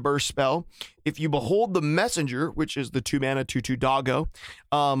 2 mana burst spell. If you behold the messenger, which is the 2 mana 2/2 doggo,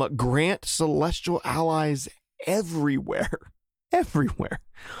 grant celestial allies everywhere.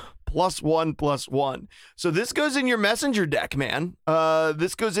 +1/+1. So this goes in your messenger deck, man.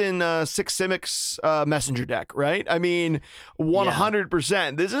 This goes in Six Simics messenger deck, right? I mean,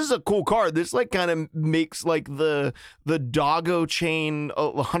 100%. This is a cool card. This like kind of makes like the doggo chain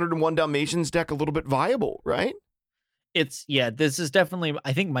 101 Dalmatians deck a little bit viable, right? This is definitely,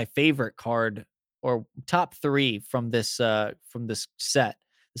 I think, my favorite card, or top 3 from this set, this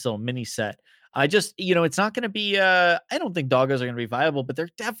little mini set. I just, it's not going to be, I don't think doggos are going to be viable, but they're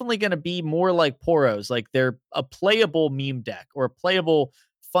definitely going to be more like Poros. Like they're a playable meme deck or a playable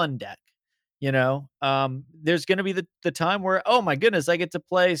fun deck. There's going to be the time where, oh my goodness, I get to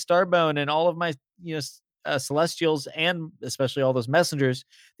play Starbone and all of my, Celestials, and especially all those messengers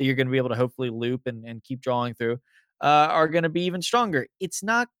that you're going to be able to hopefully loop and keep drawing through, are going to be even stronger. It's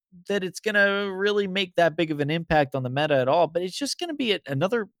not that it's going to really make that big of an impact on the meta at all, but it's just going to be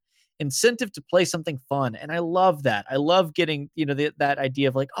another incentive to play something fun. And I love that. I love getting, that idea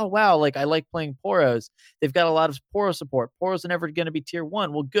of like, oh wow, like I like playing Poros. They've got a lot of Poro support. Poros are never going to be tier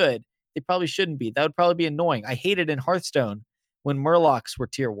 1. Well, good. They probably shouldn't be. That would probably be annoying. I hated in Hearthstone when Murlocs were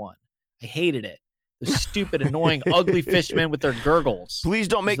tier 1. I hated it. The stupid, annoying, ugly fishmen with their gurgles. Please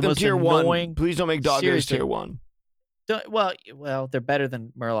don't make them tier 1. Please don't make doggos tier 1. Well, they're better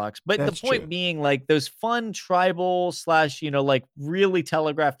than Murlocs, but That's the point true. being, like those fun tribal / like really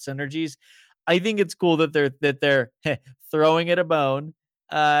telegraphed synergies. I think it's cool that they're throwing it a bone,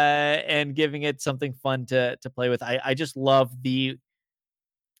 and giving it something fun to play with. I just love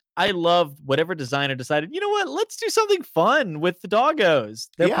I love whatever designer decided, you know what, let's do something fun with the doggos.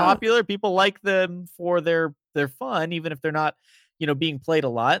 They're popular. People like them for their fun, even if they're not being played a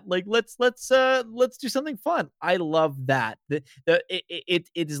lot. Like let's do something fun. I love that. It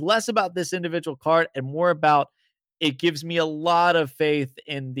is less about this individual card and more about, it gives me a lot of faith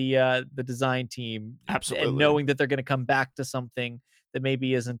in the design team. Absolutely. And knowing that they're going to come back to something that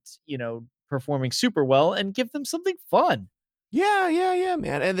maybe isn't performing super well and give them something fun. Yeah,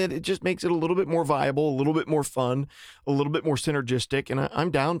 man. And then it just makes it a little bit more viable, a little bit more fun, a little bit more synergistic, and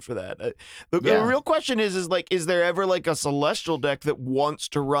I'm down for that. The real question is like, is there ever like a Celestial deck that wants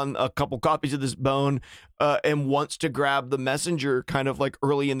to run a couple copies of this bone and wants to grab the messenger kind of like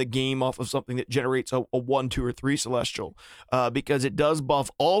early in the game off of something that generates a 1, 2, or 3 Celestial? Because it does buff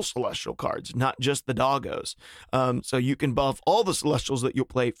all Celestial cards, not just the doggos. So you can buff all the Celestials that you'll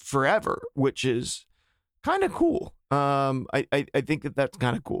play forever, which is kind of cool. I think that's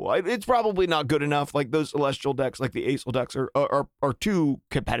kind of cool. It's probably not good enough. Like those Celestial decks, like the Aesol decks, are too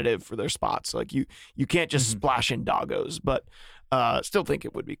competitive for their spots. Like you can't just splash in doggos, but still think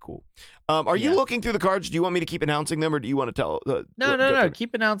it would be cool. Are you looking through the cards? Do you want me to keep announcing them, or do you want to tell? No.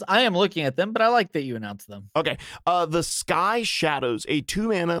 Keep announcing. I am looking at them, but I like that you announce them. Okay. The Sky Shadows, a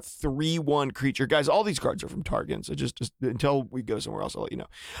 2-mana 3/1 creature. Guys, all these cards are from Targon, so just until we go somewhere else, I'll let you know.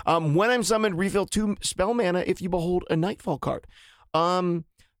 When I'm summoned, refill 2 spell mana if you behold a Nightfall card.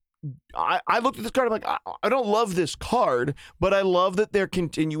 I looked at this card, I'm like, I don't love this card, but I love that they're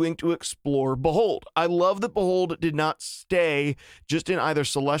continuing to explore Behold. I love that Behold did not stay just in either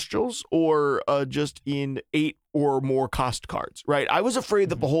Celestials or just in 8 or more cost cards, right? I was afraid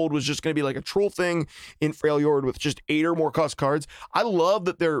that Behold was just going to be like a troll thing in Freljord with just 8 or more cost cards. I love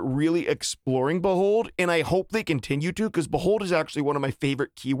that they're really exploring Behold, and I hope they continue to, because Behold is actually one of my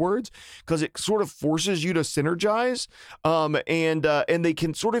favorite keywords, because it sort of forces you to synergize, and they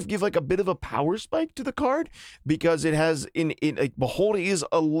can sort of give like a bit of a power spike to the card, because it has in like Behold is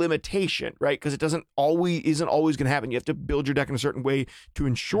a limitation, right? Because it isn't always going to happen. You have to build your deck in a certain way to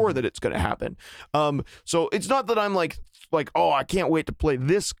ensure that it's going to happen. So it's not that I'm like, oh, I can't wait to play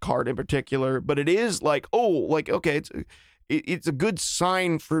this card in particular, but it is like, oh, like, okay, it's a good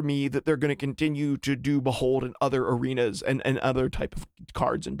sign for me that they're going to continue to do Behold in other arenas and other type of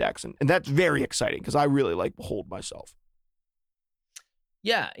cards and decks, and that's very exciting because I really like Behold myself.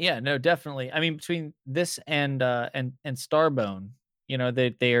 Yeah, no, definitely. I mean, between this and Starbone, you know,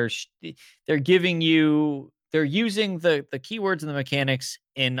 they're giving you, they're using the keywords and the mechanics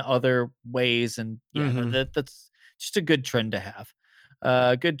in other ways, and that's just a good trend to have,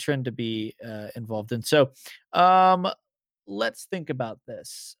 a good trend to be involved in. So, let's think about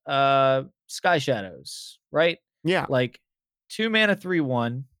this. Sky Shadows, right? Yeah, like 2 mana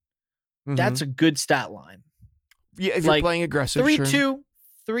 3/1. That's a good stat line. Yeah, if you're playing aggressive, 3/2.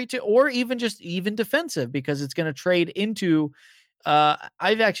 3/2, or even defensive, because it's going to trade into.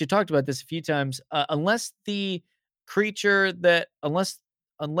 I've actually talked about this a few times. Unless the creature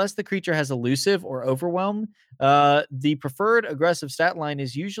has elusive or overwhelm, the preferred aggressive stat line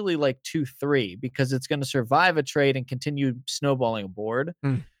is usually like 2/3, because it's going to survive a trade and continue snowballing a board,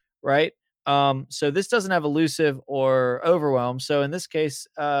 right? So this doesn't have elusive or overwhelm. So in this case,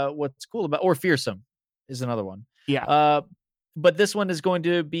 what's cool about, or fearsome is another one. Yeah. But this one is going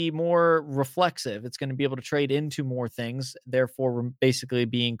to be more reflexive. It's going to be able to trade into more things, therefore basically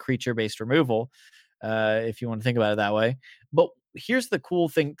being creature-based removal, if you want to think about it that way. But here's the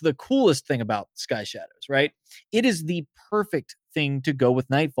coolest thing about Sky Shadows, right? It is the perfect thing to go with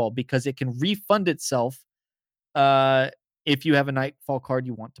Nightfall, because it can refund itself if you have a Nightfall card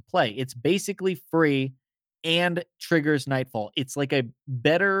you want to play. It's basically free and triggers Nightfall. It's like a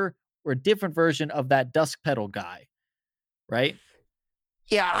better or different version of that Dusk Petal guy. Right?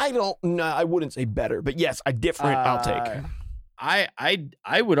 Yeah, I wouldn't say better, but yes, a different I'll take.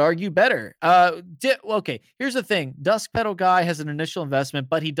 I would argue better. Okay, here's the thing. Dusk Petal guy has an initial investment,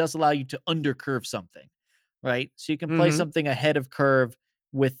 but he does allow you to undercurve something, right? So you can play something ahead of curve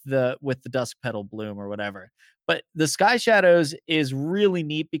with the Dusk Petal bloom or whatever. But the Sky Shadows is really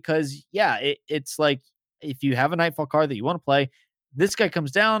neat because, it's like, if you have a Nightfall card that you want to play, this guy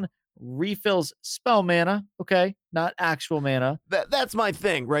comes down, refills spell mana, okay, not actual mana. That's my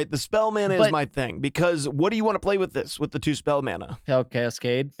thing, right? The spell mana is my thing, because what do you want to play with this, with the 2 spell mana? Pale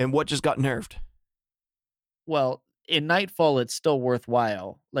Cascade. And what just got nerfed? Well, in Nightfall, it's still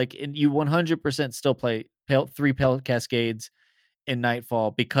worthwhile. Like, you 100% still play 3 Pale Cascades in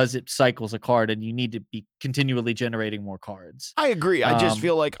Nightfall, because it cycles a card and you need to be continually generating more cards. I agree. I just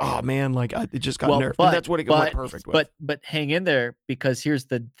feel like, oh man, like it just got nerfed. But that's what it went perfect with. But hang in there, because here's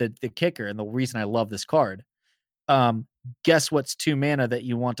the kicker, and the reason I love this card. Guess what's 2 mana that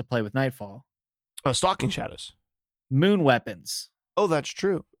you want to play with Nightfall? Stalking Shadows. Moon Weapons. Oh, that's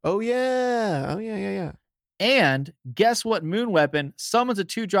true. Oh yeah. And guess what Moon Weapon summons a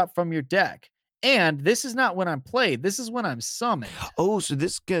 2-drop from your deck? And this is not when I'm played. This is when I'm summoned. Oh, so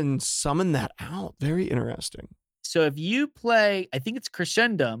this can summon that out. Very interesting. So if you play, I think it's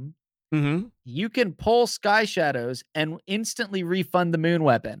Crescendum, you can pull Sky Shadows and instantly refund the Moon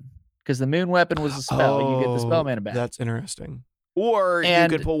Weapon. because the moon weapon was a spell. You get the spell mana back. That's interesting. Or you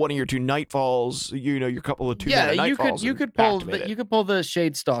could pull one of your 2 Nightfalls, your couple of 2 mana Nightfalls. You could pull the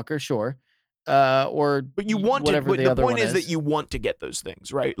Shade Stalker, sure. But you want to. The point is that you want to get those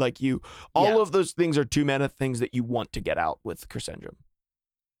things, right? Like all of those things are 2 mana things that you want to get out with Crescendrum.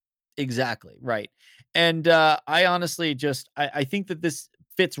 Exactly right. And I honestly I think that this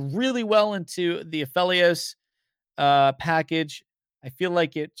fits really well into the Aphelios package. I feel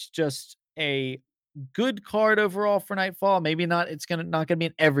like it's just a good card overall for Nightfall. Maybe not. It's not gonna be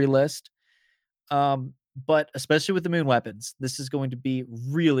in every list. But especially with the moon weapons, this is going to be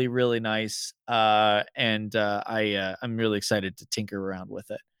really, really nice. I'm really excited to tinker around with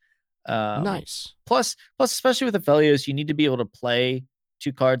it. Nice. Plus, especially with Aphelios, you need to be able to play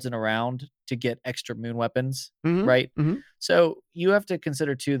 2 cards in a round to get extra moon weapons, right? Mm-hmm. So you have to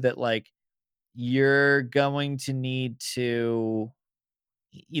consider too that like you're going to need to,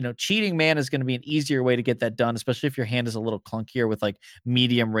 cheating mana is going to be an easier way to get that done, especially if your hand is a little clunkier with like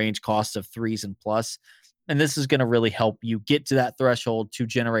medium range costs of 3s and plus. And this is going to really help you get to that threshold to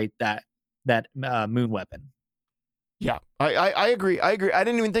generate that moon weapon. Yeah, I agree. I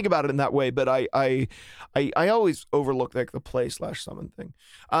didn't even think about it in that way, but I always overlook like the play /summon thing.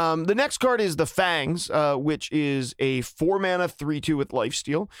 The next card is the Fangs, which is a 4 mana 3/2 with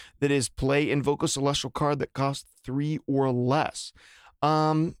lifesteal that is play invoke a celestial card that costs 3 or less.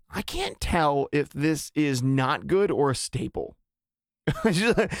 I can't tell if this is not good or a staple.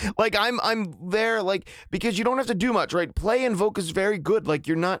 Like I'm there, like, because you don't have to do much, right? Play invoke is very good. Like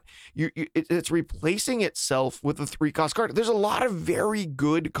it's replacing itself with a 3-cost card. There's a lot of very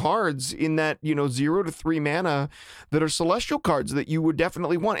good cards in that 0 to 3 mana that are celestial cards that you would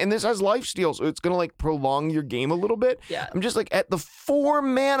definitely want. And this has lifesteal, so it's gonna like prolong your game a little bit. Yeah. I'm just like at the 4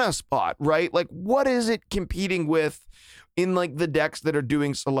 mana spot, right? Like what is it competing with in like the decks that are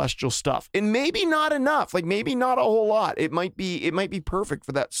doing celestial stuff? And maybe not enough, like maybe not a whole lot. It might be perfect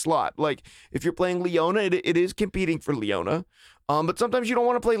for that slot. Like if you're playing Leona, it is competing for Leona. But sometimes you don't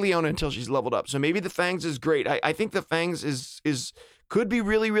want to play Leona until she's leveled up. So maybe the Fangs is great. I think the Fangs is could be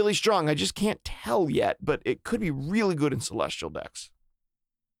really, really strong. I just can't tell yet, but it could be really good in celestial decks.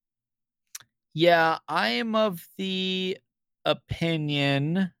 Yeah, I am of the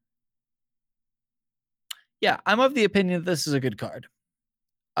opinion. Yeah, I'm of the opinion that this is a good card.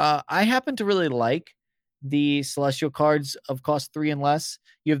 I happen to really like the celestial cards of cost 3 and less.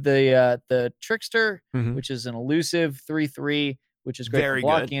 You have the Trickster, which is an elusive 3/3, which is great for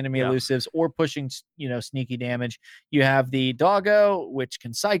blocking enemy elusives or pushing, sneaky damage. You have the Doggo, which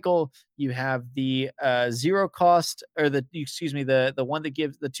can cycle. You have the 0 cost, or the one that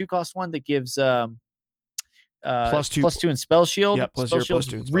gives the 2-cost one that gives +2 in spell shield. Yep, spell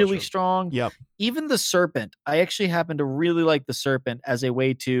shield really strong. Yep. Even the Serpent, I actually happen to really like the Serpent as a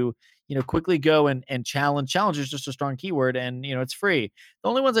way to quickly go and challenge. Challenge is just a strong keyword, and it's free. The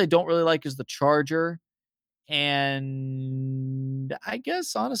only ones I don't really like is the Charger, and I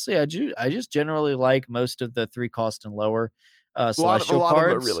guess honestly I just generally like most of the 3-cost and lower celestial cards. A lot of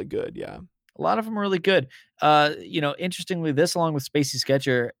them are really good. Yeah. A lot of them are really good. Interestingly, this along with Spacey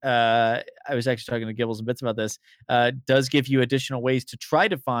Sketcher, I was actually talking to Gibbles and Bits about this, does give you additional ways to try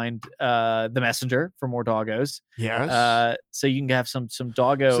to find the messenger for more doggos. Yes. So you can have some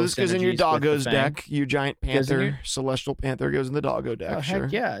doggo. So this goes in your doggos deck. Your giant panther, celestial panther goes in the doggo deck. Oh, sure.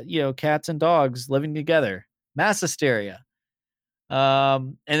 Heck yeah. Cats and dogs living together. Mass hysteria.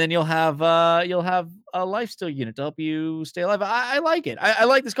 And then you'll have a lifesteal unit to help you stay alive. I like it. I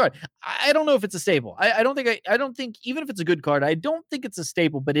like this card. I don't know if it's a staple. I don't think even if it's a good card, I don't think it's a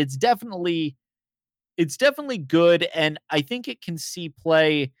staple, but it's definitely good. And I think it can see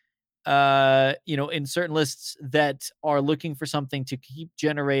play, in certain lists that are looking for something to keep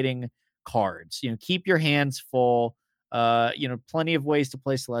generating cards, keep your hands full, plenty of ways to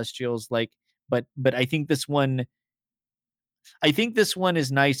play celestials, but I think this one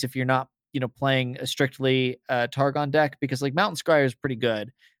is nice if you're not, playing a strictly Targon deck, because like Mountain Scryer is pretty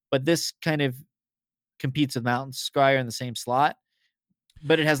good, but this kind of competes with Mountain Scryer in the same slot,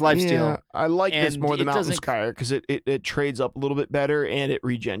 but it has lifesteal. Yeah, I like this more than Mountain Scryer because it trades up a little bit better and it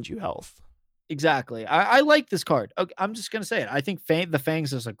regens you health. Exactly. I like this card. Okay, I'm just going to say it. I think the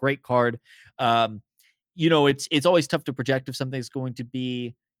Fangs is a great card. It's always tough to project if something's going to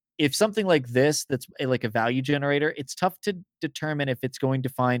be, if something like this, that's like a value generator, it's tough to determine if it's going to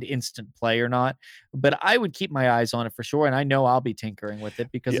find instant play or not. But I would keep my eyes on it for sure. And I know I'll be tinkering with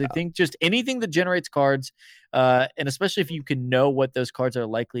it because I think just anything that generates cards, and especially if you can know what those cards are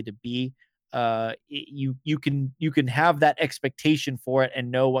likely to be, you can have that expectation for it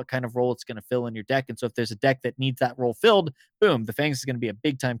and know what kind of role it's going to fill in your deck. And so if there's a deck that needs that role filled, boom, the Fangs is going to be a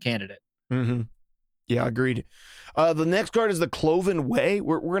big time candidate. Mm-hmm. Yeah, agreed. The next card is the Cloven Way.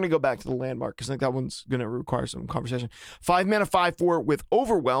 We're going to go back to the landmark because I think that one's going to require some conversation. 5 mana, 5/4 with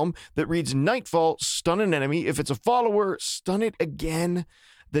Overwhelm that reads Nightfall, stun an enemy. If it's a follower, stun it again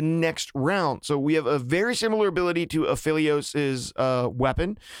the next round. So we have a very similar ability to Aphelios's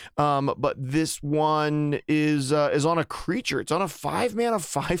weapon, but this one is on a creature. It's on a 5 mana,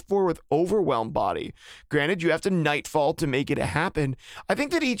 5/4 with Overwhelm body. Granted, you have to Nightfall to make it happen. I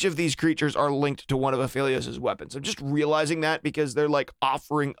think that each of these creatures are linked to one of Aphelios's weapons. I'm just realizing that because they're like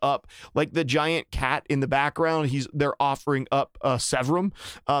offering up, like the giant cat in the background. They're offering up Severum,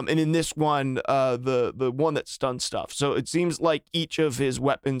 and in this one, the one that stuns stuff. So it seems like each of his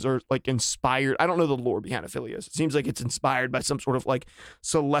weapons are like inspired. I don't know the lore behind Aphelios. It seems like it's inspired by some sort of like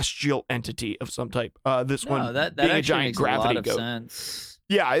celestial entity of some type. This one that being a giant gravity goat. Sense.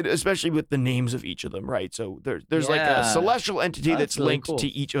 Yeah, especially with the names of each of them, right? So there's like a celestial entity that's really linked to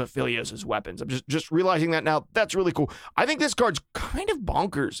each of Aphelios' weapons. I'm just realizing that now. That's really cool. I think this card's kind of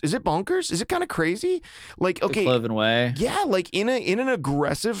bonkers. Is it bonkers? Is it kind of crazy? Like, okay, the Cloven Way. Yeah, like in an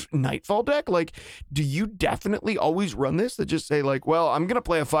aggressive Nightfall deck, like, do you definitely always run this? That just say like, well, I'm gonna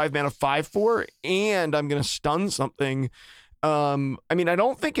play a 5 mana 5/4 and I'm gonna stun something. I mean, I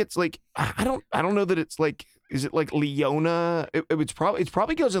don't think it's like I don't know that it's like. Is it like Leona? It's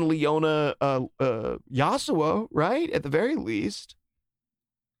probably goes in Leona Yasuo, right? At the very least.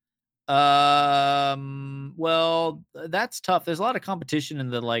 Well, that's tough. There's a lot of competition in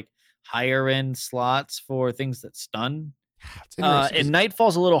the like higher end slots for things that stun. And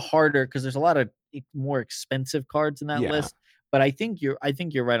Nightfall's a little harder because there's a lot of more expensive cards in that list. But I think you're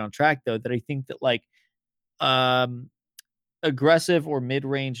right on track though. That I think that like aggressive or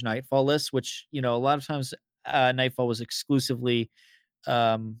mid-range Nightfall lists, which a lot of times. Nightfall was exclusively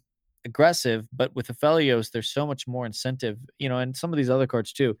aggressive, but with Aphelios, there's so much more incentive, and some of these other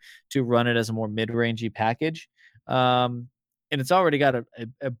cards too, to run it as a more mid-rangey package. And it's already got a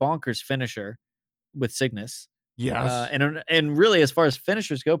bonkers finisher with Cygnus. Yes. And really, as far as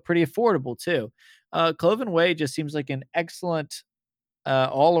finishers go, pretty affordable too. Cloven Way just seems like an excellent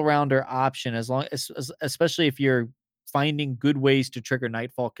all-arounder option, especially if you're finding good ways to trigger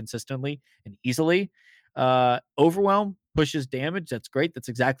Nightfall consistently and easily. Overwhelm pushes damage. That's great. That's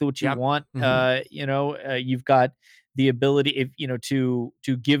exactly what you want. Mm-hmm. You've got the ability to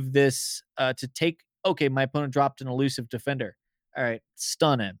give this to take. Okay, my opponent dropped an elusive defender. All right,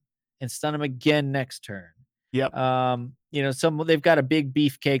 stun him and stun him again next turn. Yep. They've got a big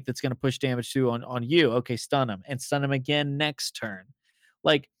beefcake that's going to push damage too on you. Okay, stun him and stun him again next turn.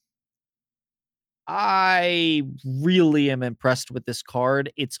 Like, I really am impressed with this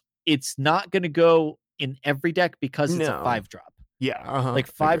card. It's not going to go in every deck because it's a 5-drop. Yeah.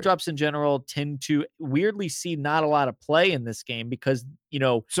 Like 5-drops in general tend to weirdly see not a lot of play in this game because,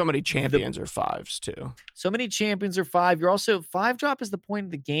 so many champions are 5s too. So many champions are 5. You're also 5-drop is the point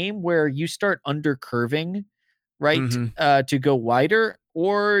of the game where you start under curving, right? Mm-hmm. To go wider,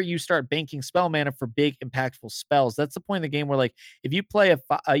 or you start banking spell mana for big impactful spells. That's the point of the game where like, if you play a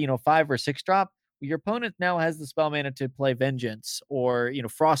 5 or 6-drop, your opponent now has the spell mana to play Vengeance or,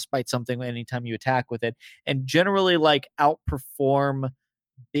 Frostbite something anytime you attack with it, and generally like outperform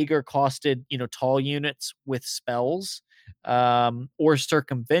bigger costed, tall units with spells, or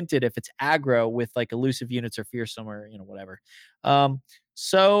circumvent it if it's aggro with like elusive units or fearsome or, whatever.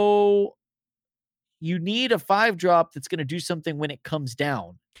 So you need a 5-drop that's going to do something when it comes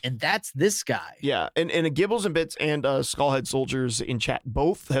down. And that's this guy. Yeah, and Gibbles and Bits and Skullhead Soldiers in chat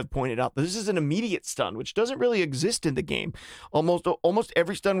both have pointed out that this is an immediate stun, which doesn't really exist in the game. Almost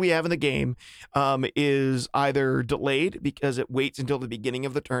every stun we have in the game is either delayed because it waits until the beginning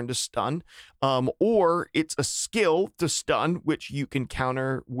of the turn to stun, or it's a skill to stun, which you can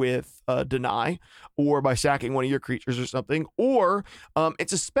counter with deny, or by sacking one of your creatures or something, or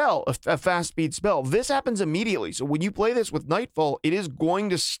it's a spell, a fast speed spell. This happens immediately. So when you play this with Nightfall, it is going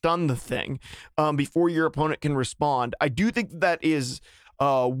to stun the thing before your opponent can respond. I do think that is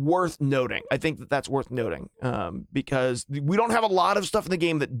worth noting. I think that's worth noting because we don't have a lot of stuff in the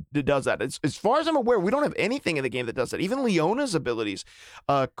game that does that. As far as I'm aware, we don't have anything in the game that does that. Even Leona's abilities,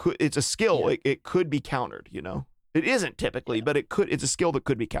 it's a skill. Yeah. It could be countered. It isn't typically, but it's a skill that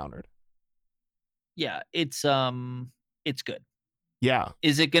could be countered. Yeah, it's good. Yeah.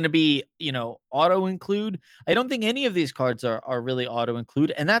 Is it going to be, auto include? I don't think any of these cards are really auto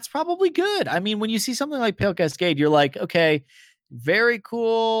include, and that's probably good. I mean, when you see something like Pale Cascade, you're like, okay, very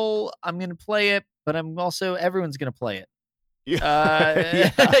cool. I'm going to play it, but everyone's going to play it.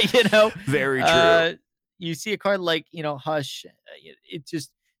 Yeah. You know, very true. You see a card like, Hush. It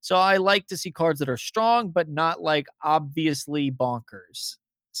just, so I like to see cards that are strong, but not like obviously bonkers.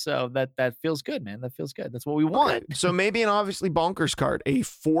 So that feels good, man. That feels good. That's what we want. Okay. So maybe an obviously bonkers card, a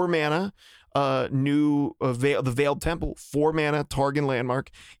 4 mana, new the Veiled Temple, 4 mana Targon landmark.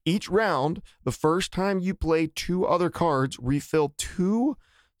 Each round, the first time you play 2 other cards, refill 2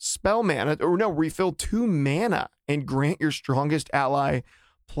 spell mana, refill 2 mana and grant your strongest ally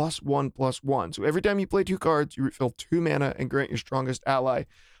 +1/+1. So every time you play 2 cards, you refill 2 mana and grant your strongest ally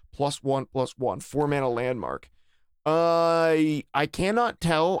 +1/+1. 4 mana landmark. I cannot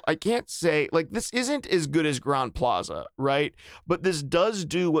tell. I can't say, like, this isn't as good as Grand Plaza, right? But this does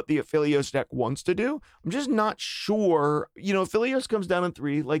do what the Aphelios deck wants to do. I'm just not sure. Aphelios comes down in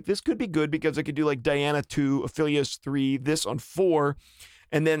 3. Like, this could be good because I could do like Diana 2, Aphelios 3, this on 4,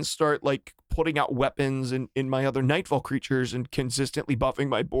 and then start like putting out weapons in my other Nightfall creatures and consistently buffing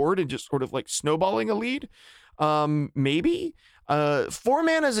my board and just sort of like snowballing a lead. Maybe. 4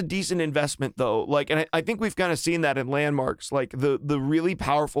 mana is a decent investment though. Like, and I think we've kind of seen that in landmarks. Like the really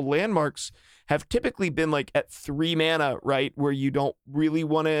powerful landmarks have typically been like at 3 mana, right? Where you don't really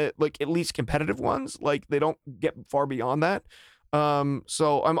want to, like, at least competitive ones, like they don't get far beyond that.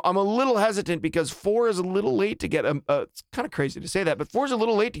 So I'm a little hesitant because 4 is a little late to get it's kind of crazy to say that, but 4 is a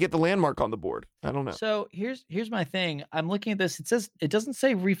little late to get the landmark on the board. I don't know. So here's my thing. I'm looking at this. It doesn't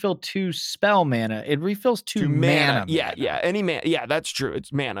say refill 2 spell mana. It refills 2 mana. Yeah. Any mana. Yeah, that's true.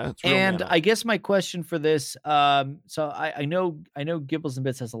 It's mana. It's real and mana. I guess my question for this, so I know Gibbles and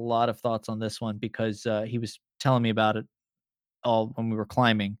Bits has a lot of thoughts on this one because he was telling me about it all when we were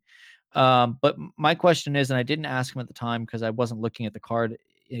climbing. But my question is, and I didn't ask him at the time because I wasn't looking at the card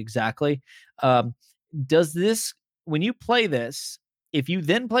exactly. Does this, when you play this, if you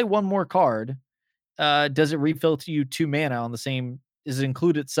then play one more card, does it refill to you 2 mana on the same, does it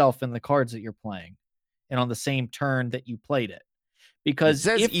include itself in the cards that you're playing and on the same turn that you played it? Because it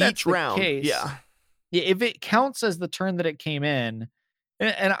says if that's each round, case, yeah, if it counts as the turn that it came in,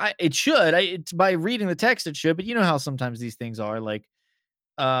 and it should, it's by reading the text, it should, but you know how sometimes these things are like,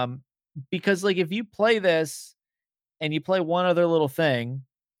 because like if you play this and you play one other little thing,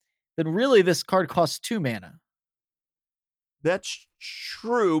 then really this card costs 2 mana. That's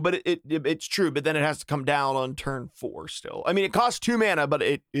true, but it's true, but then it has to come down on turn 4 still. I mean, it costs 2 mana, but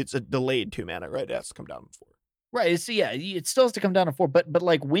it's a delayed 2 mana, right? It has to come down on 4. Right. So yeah, it still has to come down to 4, but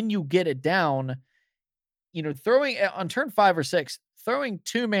like when you get it down, throwing on turn 5 or 6, throwing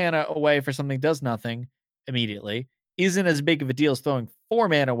 2 mana away for something does nothing immediately isn't as big of a deal as throwing 4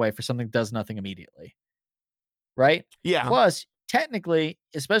 mana away for something that does nothing immediately. Right? Yeah. Plus, technically,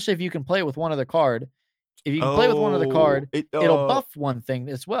 especially if you can play it with one other card, if you can play with one other card, it'll buff one thing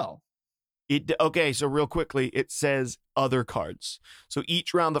as well. Okay, so real quickly, it says other cards. So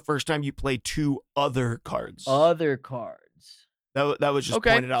each round, the first time you play 2 other cards. Other cards. That was just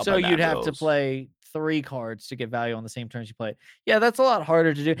pointed out. So you'd have to play 3 cards to get value on the same turns you play it. Yeah, that's a lot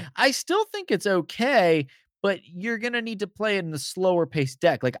harder to do. I still think it's okay, but you're going to need to play it in a slower paced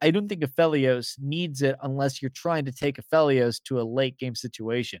deck. Like, I don't think Aphelios needs it unless you're trying to take Aphelios to a late game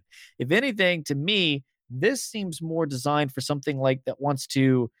situation. If anything, to me, this seems more designed for something like that wants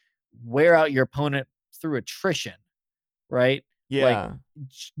to wear out your opponent through attrition, right? Yeah. Like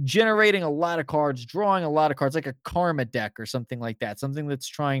generating a lot of cards, drawing a lot of cards, like a karma deck or something like that. Something that's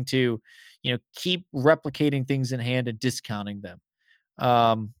trying to, keep replicating things in hand and discounting them.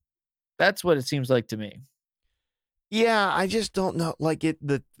 That's what it seems like to me. Yeah, I just don't know. Like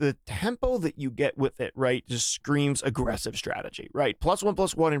the tempo that you get with it, right, just screams aggressive strategy, right?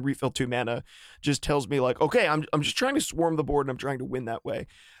 +1/+1 and refill 2 mana just tells me like, okay, I'm just trying to swarm the board and I'm trying to win that way.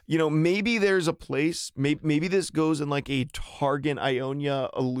 Maybe there's a place. Maybe this goes in like a Targon Ionia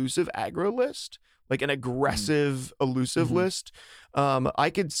elusive aggro list, like an aggressive elusive list. I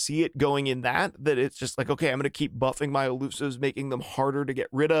could see it going in that it's just like, okay, I'm going to keep buffing my elusives, making them harder to get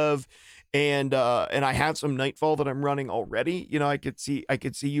rid of. And I have some Nightfall that I'm running already. I could see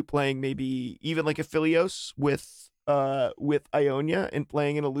you playing maybe even like Aphelios with Ionia and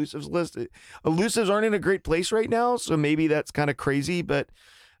playing an elusives list. Elusives aren't in a great place right now, so maybe that's kind of crazy, but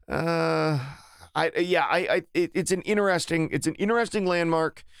it's an interesting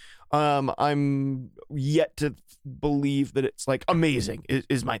landmark. I'm yet to believe that it's like amazing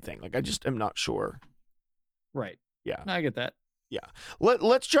is my thing. Like, I just am not sure. Right. Yeah. No, I get that. Yeah.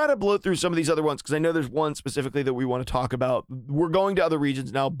 Let's try to blow through some of these other ones because I know there's one specifically that we want to talk about. We're going to other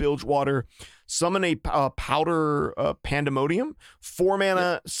regions now. Bilgewater, summon a powder pandemonium. 4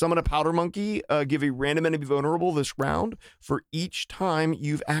 mana, summon a powder monkey. Give a random enemy vulnerable this round for each time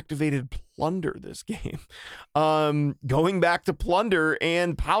you've activated Plunder this game. Going back to Plunder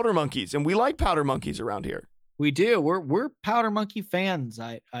and Powder Monkeys, and we like Powder Monkeys around here. We do. We're Powder Monkey fans.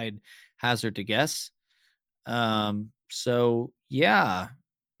 I'd hazard to guess. So yeah.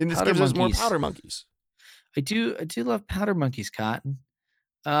 And this gives us more Powder Monkeys. I do love Powder Monkeys, Cotton.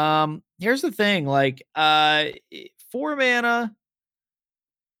 Here's the thing, like 4 mana,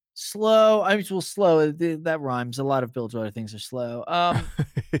 slow. Slow. That rhymes. A lot of Bilgewater things are slow.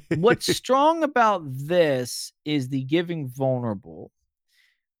 What's strong about this is the giving vulnerable.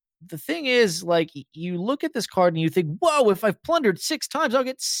 The thing is, like, you look at this card and you think, whoa, if I've plundered 6 times, I'll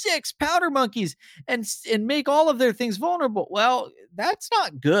get 6 Powder Monkeys and make all of their things vulnerable. Well, that's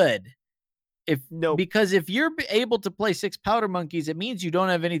not good. Because if you're able to play 6 Powder Monkeys, it means you don't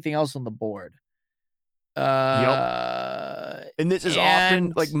have anything else on the board. Yep. And this is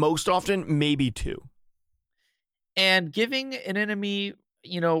often, like most often, maybe 2. And giving an enemy,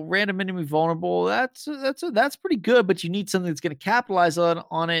 random enemy vulnerable, that's pretty good, but you need something that's going to capitalize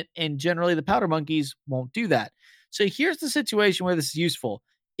on it, and generally the Powder Monkeys won't do that. So here's the situation where this is useful.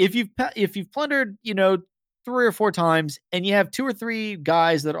 If you've plundered, 3 or 4 times, and you have 2 or 3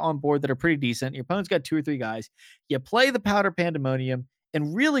 guys that are on board that are pretty decent, your opponent's got 2 or 3 guys, you play the Powder Pandemonium,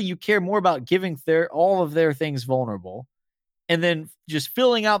 and really you care more about giving all of their things vulnerable, and then just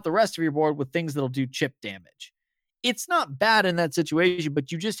filling out the rest of your board with things that'll do chip damage. It's not bad in that situation,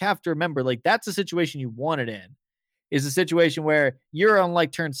 but you just have to remember, like, that's a situation you want it in. Is a situation where you're on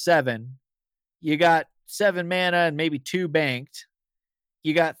like turn 7, you got 7 mana and maybe 2 banked.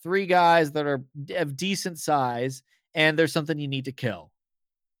 You got 3 guys that are of decent size, and there's something you need to kill.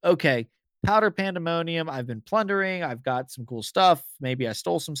 Okay, Powder Pandemonium, I've been plundering, I've got some cool stuff, maybe I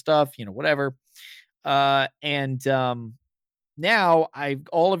stole some stuff, whatever. Now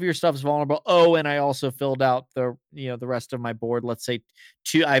all of your stuff is vulnerable. Oh, and I also filled out the rest of my board. Let's say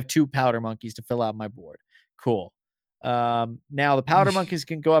I have 2 Powder Monkeys to fill out my board. Cool. Now the Powder Monkeys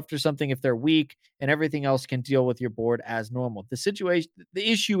can go after something if they're weak, and everything else can deal with your board as normal. The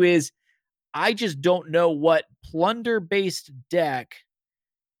issue is, I just don't know what plunder-based deck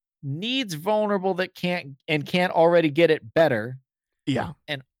needs vulnerable that can't already get it better. Yeah.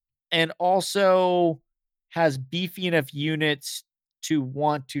 And also has beefy enough units to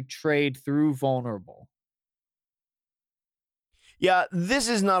want to trade through vulnerable. Yeah, this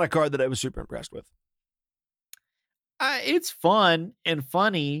is not a card that I was super impressed with. It's fun and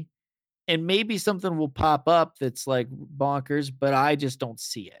funny, and maybe something will pop up that's like bonkers, but I just don't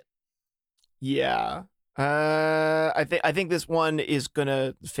see it. Yeah. I think this one is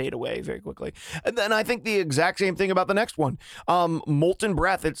gonna fade away very quickly. And then I think the exact same thing about the next one. Molten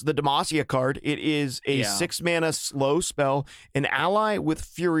Breath, it's the Demacia card. It is a 6 mana slow spell. An ally with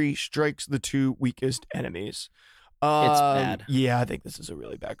Fury strikes the 2 weakest enemies. It's bad. Yeah, I think this is a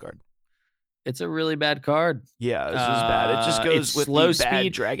really bad card. It's a really bad card. Yeah, this is bad. It just goes with slow the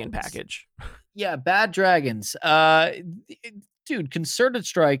bad dragon package. Yeah, bad dragons. Dude, Concerted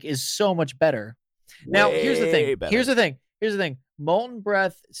Strike is so much better. Now, here's the thing. Better. Here's the thing. Molten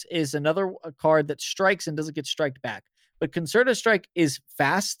Breath is another card that strikes and doesn't get striked back. But Concerted Strike is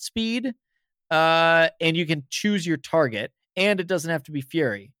fast speed, and you can choose your target, and it doesn't have to be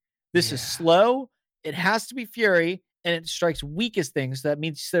Fury. This is slow. It has to be Fury, and it strikes weakest things. So that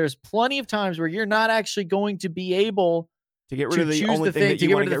means there's plenty of times where you're not actually going to be able to get rid of the only thing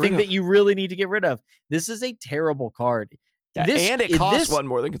that you really need to get rid of. This is a terrible card. Yeah, and it costs 1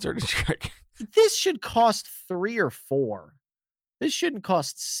 more than Concerted Strike. This should cost 3 or 4. This shouldn't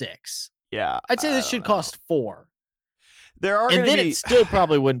cost 6. Yeah, I'd say this should cost 4. It still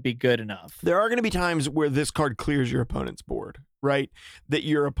probably wouldn't be good enough. There are going to be times where this card clears your opponent's board, right? That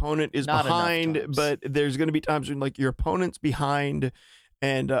your opponent is Not behind, but there's going to be times when like your opponent's behind,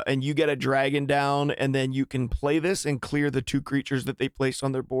 and you get a dragon down, and then you can play this and clear the 2 creatures that they placed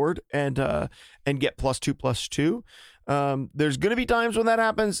on their board, and get +2/+2. There's going to be times when that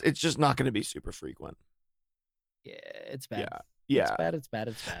happens. It's just not going to be super frequent. Yeah, it's bad. Yeah. It's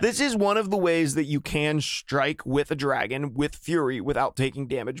bad. This is one of the ways that you can strike with a dragon with Fury without taking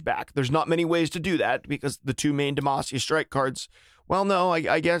damage back. There's not many ways to do that because the 2 main Demacia strike cards. Well, no,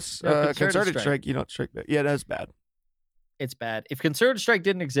 I guess Concerted Strike, you don't strike back. Yeah, that's bad. It's bad. If Concerted Strike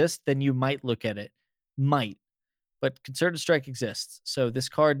didn't exist, then you might look at it. But Concerted Strike exists. So this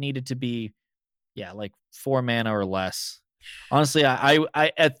card needed to be, like 4 mana or less. Honestly,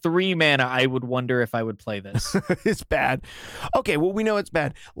 I at 3 mana, I would wonder if I would play this. It's bad. Okay, well, we know it's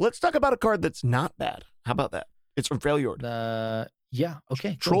bad. Let's talk about a card that's not bad. How about that? It's from Freljord.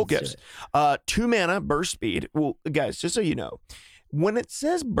 Okay. Troll Gifts. 2 mana, burst speed. Well, guys, just so you know, when it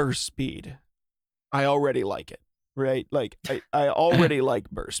says burst speed, I already like it, right? Like I already like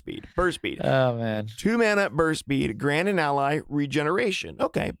burst speed. Burst speed. Oh man. 2 mana burst speed, grant an ally regeneration.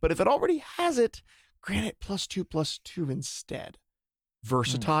 Okay, but if it already has it, grant it +2/+2 instead.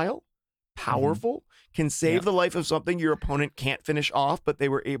 Versatile, powerful, can save the life of something your opponent can't finish off, but they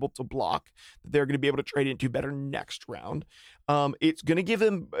were able to block, that they're going to be able to trade into better next round. It's going to give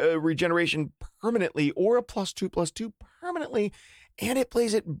them regeneration permanently or a +2/+2 permanently, and it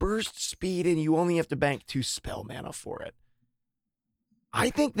plays at burst speed, and you only have to bank 2 spell mana for it. I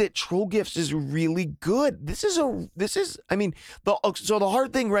think that Troll Gifts is really good. So the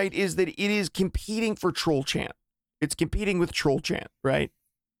hard thing, right, is that it is competing for Troll Chant. It's competing with Troll Chant, right?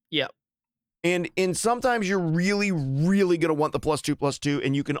 Yeah. And sometimes you're really, really going to want the +2/+2,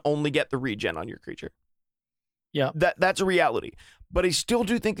 and you can only get the regen on your creature. Yeah. That's a reality. But I still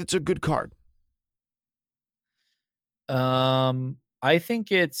do think it's a good card. I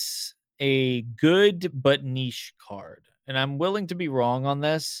think it's a good but niche card. And I'm willing to be wrong on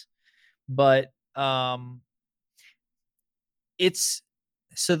this, but it's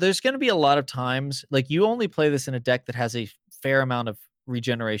so there's going to be a lot of times like you only play this in a deck that has a fair amount of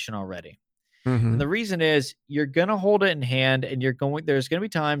regeneration already. And the reason is you're going to hold it in hand, and there's going to be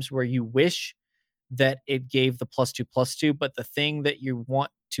times where you wish that it gave the +2/+2, but the thing that you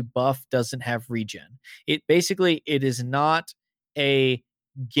want to buff doesn't have regen. It is not a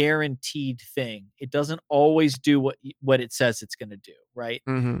guaranteed thing. It doesn't always do what it says it's going to do, right?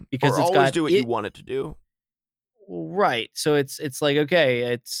 Because it's always do what you want it to do. Right. So it's like,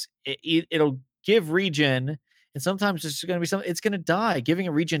 okay, it'll give regen, and sometimes it's going to be something, it's going to die. Giving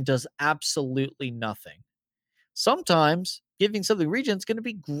a regen does absolutely nothing. Sometimes giving something regen is going to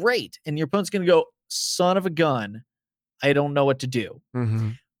be great, and your opponent's going to go, son of a gun, I don't know what to do.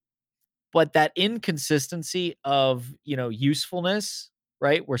 But that inconsistency of, usefulness,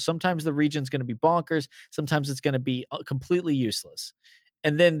 right? Where sometimes the regen's going to be bonkers, sometimes it's going to be completely useless.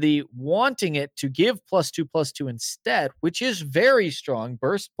 And then the wanting it to give +2/+2 instead, which is very strong.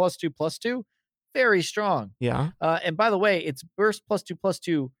 Burst +2/+2, very strong. Yeah. And by the way, it's burst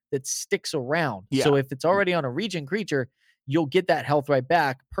 +2/+2 that sticks around. Yeah. So if it's already on a regen creature, you'll get that health right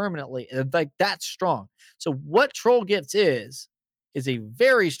back permanently. Like, that's strong. So what Troll Gifts is a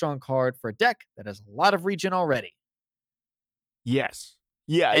very strong card for a deck that has a lot of regen already. Yes.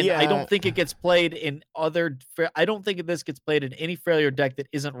 Yeah, and I don't think it gets played in I don't think this gets played in any failure deck that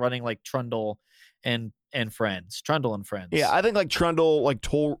isn't running like Trundle and Friends. Trundle and Friends. Yeah, I think like Trundle, like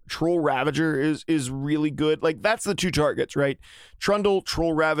Troll Ravager is really good. Like, that's the 2 targets, right? Trundle,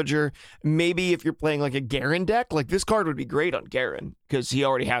 Troll Ravager. Maybe if you're playing like a Garen deck, like this card would be great on Garen because he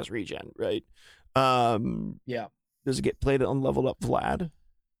already has regen, right? Yeah. Does it get played on Leveled Up Vlad?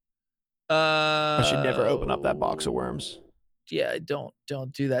 I should never open up that box of worms. Yeah, don't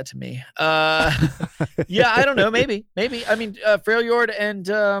do that to me. Yeah, I don't know. Maybe. I mean, Freljord and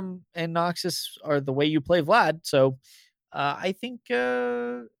Noxus are the way you play Vlad. So I think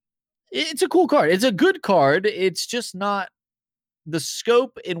it's a cool card. It's a good card. It's just not the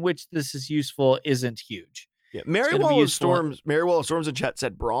scope in which this is useful isn't huge. Yeah, Mary Wall of Storms in chat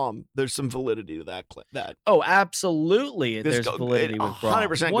said Braum. There's some validity to that. Oh, absolutely. There's validity with Braum.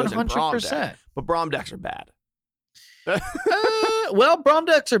 100%. But Braum decks are bad. Well, Braum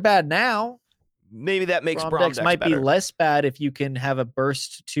decks are bad now. Maybe that makes Braum decks might better. be less bad if you can have a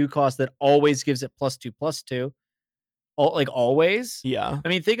burst 2 cost that always gives it +2/+2. Like always. Yeah. I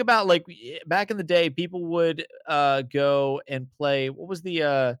mean, think about like back in the day, people would go and play. What was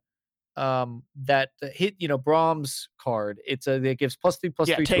the that hit? Braum's card. It gives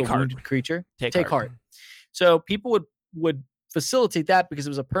 +3/+3 to a wounded creature. Take heart. So people would facilitate that because it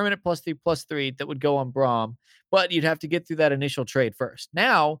was a permanent +3/+3 that would go on Braum, but you'd have to get through that initial trade first.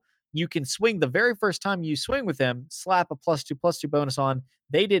 Now you can swing the very first time you swing with them, slap a +2/+2 bonus on.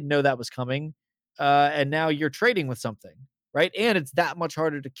 They didn't know that was coming, and now you're trading with something, right? And it's that much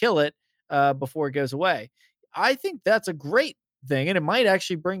harder to kill it before it goes away. I think that's a great thing, and it might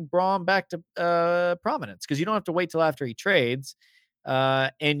actually bring Braum back to prominence because you don't have to wait till after he trades.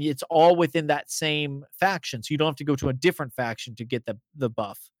 And it's all within that same faction, so you don't have to go to a different faction to get the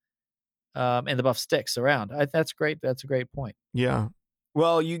buff, and the buff sticks around. That's great. That's a great point. Yeah.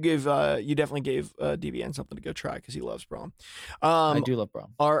 Well, you definitely gave DBN something to go try because he loves Braum. I do love Braum.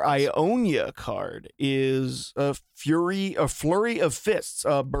 Our Ionia card is a Flurry of Fists,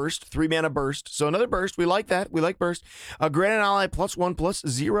 burst, 3 mana burst. So another burst. We like that. We like burst. Grant an ally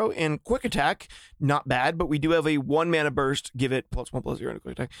 +1/+0 and quick attack. Not bad, but we do have a 1 mana burst. Give it +1/+0 and a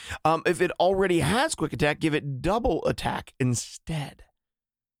quick attack. If it already has quick attack, give it double attack instead.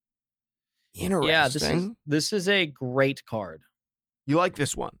 Interesting. Yeah, this is a great card. You like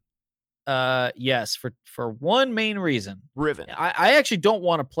this one? Yes, for one main reason. Riven. I actually don't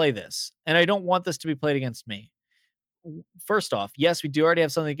want to play this, and I don't want this to be played against me. First off, yes, we do already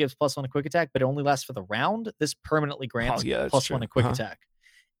have something that gives +1 to quick attack, but it only lasts for the round. This permanently grants +1 to quick attack.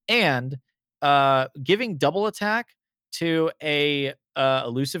 And giving double attack to a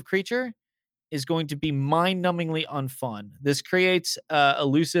elusive creature is going to be mind-numbingly unfun. This creates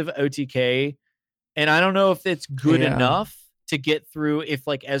elusive OTK, and I don't know if it's good enough to get through if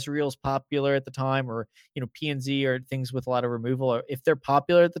like Ezreal's popular at the time, or PNZ or things with a lot of removal, or if they're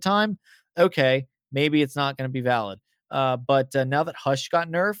popular at the time, okay, maybe it's not going to be valid. But now that Hush got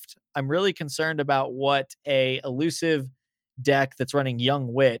nerfed, I'm really concerned about what a elusive deck that's running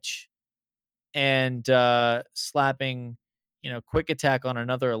Young Witch and slapping quick attack on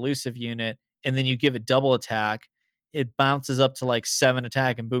another elusive unit, and then you give it double attack, it bounces up to like 7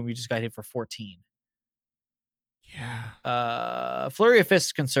 attack, and boom, you just got hit for 14. Yeah. Flurry of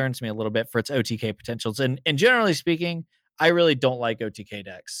Fists concerns me a little bit for its OTK potentials, and generally speaking, I really don't like OTK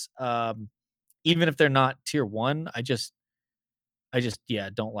decks. Even if they're not tier 1, I just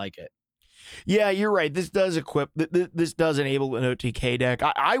don't like it. Yeah, you're right. This does this does enable an OTK deck.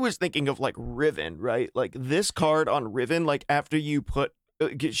 I was thinking of like Riven, right? Like this card on Riven, like after you put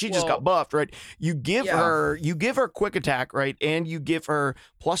she just got buffed, right? You give her quick attack, right? And you give her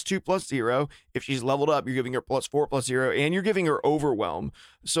 +2/+0. If she's leveled up, you're giving her +4/+0, and you're giving her overwhelm.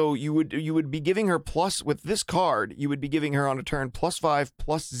 So you would be giving her plus with this card, you would be giving her on a turn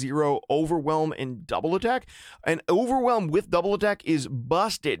 +5/+0 overwhelm and double attack. And overwhelm with double attack is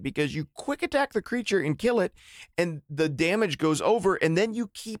busted because you quick attack the creature and kill it, and the damage goes over, and then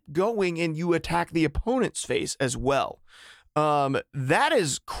you keep going and you attack the opponent's face as well.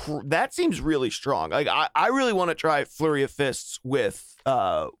 That seems really strong. Like I really want to try Flurry of Fists with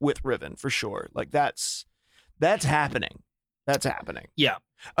Riven for sure. Like that's happening. That's happening. Yeah.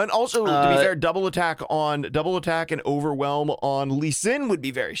 And also, to be fair, double attack and overwhelm on Lee Sin would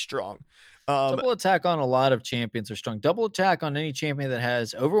be very strong. Double attack on a lot of champions are strong. Double attack on any champion that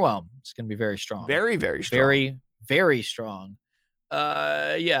has overwhelm is going to be very strong. Very, very strong. Very, very strong.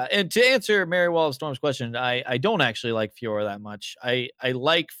 Yeah, and to answer Mary Wall Storm's question, I don't actually like Fiora that much. I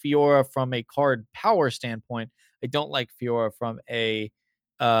like Fiora from a card power standpoint. I don't like Fiora from a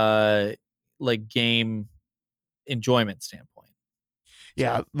like game enjoyment standpoint.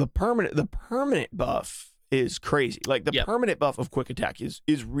 Yeah, so, the permanent buff is crazy. Like the permanent buff of quick attack is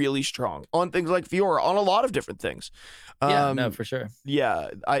really strong on things like Fiora, on a lot of different things. Yeah, no, for sure. Yeah,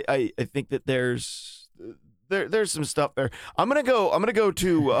 I think that there's some stuff there. I'm gonna go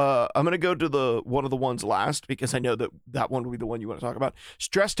to the one of the ones last, because I know that one will be the one you want to talk about.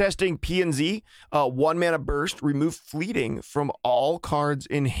 Stress testing PNZ, 1 mana burst, remove fleeting from all cards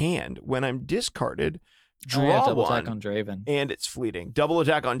in hand. When I'm discarded, draw double one. Attack on Draven, and it's fleeting. Double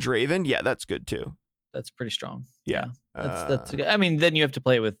attack on Draven, yeah, that's good too. That's pretty strong. Yeah, that's good. I mean, then you have to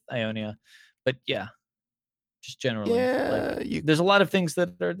play it with Ionia, but yeah, just generally, there's a lot of things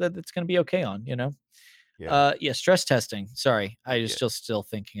that's going to be okay on, Yeah, stress testing. Sorry, I was still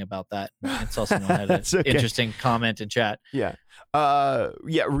thinking about that. I saw someone had an interesting comment in chat. Yeah.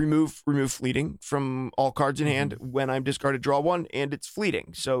 Remove fleeting from all cards in hand. When I'm discarded, draw one, and it's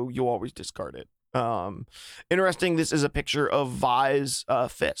fleeting, so you'll always discard it. Interesting. This is a picture of Vi's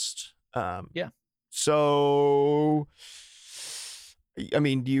fist. Yeah. So, I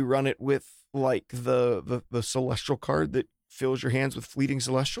mean, do you run it with like the celestial card that fills your hands with fleeting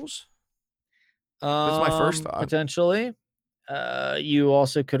celestials? That's my first thought. Potentially. You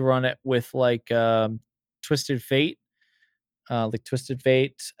also could run it with like Twisted Fate. And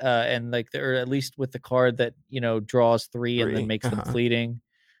like or at least with the card that draws 3 and then makes them fleeting.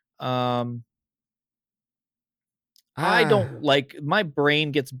 I don't like, my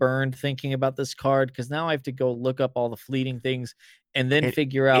brain gets burned thinking about this card, because now I have to go look up all the fleeting things and then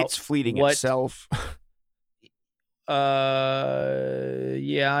figure out it's fleeting itself. Yeah,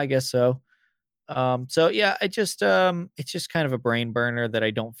 I guess so. So yeah, it's just kind of a brain burner that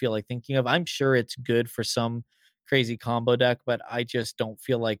I don't feel like thinking of. I'm sure it's good for some crazy combo deck, but I just don't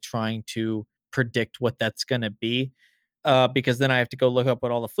feel like trying to predict what that's going to be, because then I have to go look up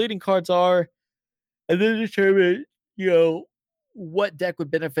what all the fleeting cards are and then determine, what deck would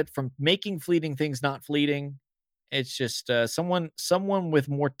benefit from making fleeting things not fleeting. It's just someone with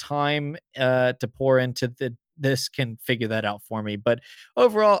more time to pour into this can figure that out for me. But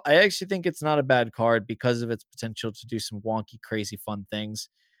overall, I actually think it's not a bad card because of its potential to do some wonky, crazy, fun things,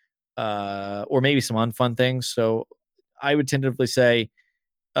 or maybe some unfun things. So I would tentatively say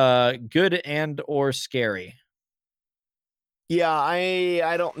good and or scary. Yeah,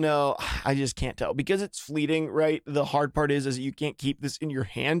 I don't know. I just can't tell because it's fleeting, right? The hard part is you can't keep this in your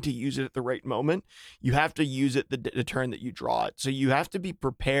hand to use it at the right moment. You have to use it the turn that you draw it. So you have to be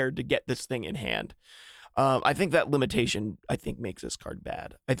prepared to get this thing in hand. I think that limitation, makes this card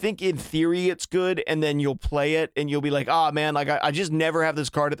bad. I think in theory it's good, and then you'll play it and you'll be like, oh man, like I just never have this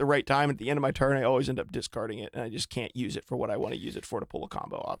card at the right time. At the end of my turn, I always end up discarding it, and I just can't use it for what I want to use it for to pull a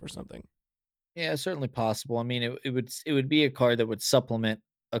combo off or something. Yeah, certainly possible. I mean, it would be a card that would supplement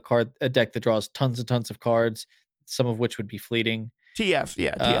a deck that draws tons and tons of cards, some of which would be fleeting. TF,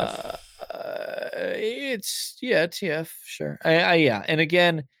 yeah, TF. TF, sure. Yeah, and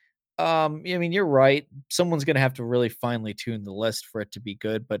again, I mean, you're right. Someone's going to have to really finely tune the list for it to be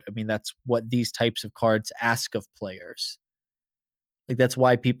good, but I mean, that's what these types of cards ask of players. Like that's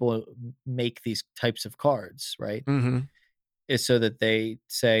why people make these types of cards, right? Mm-hmm. Is so that they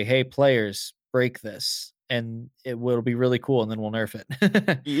say, "Hey, players, break this, and it will be really cool, and then we'll nerf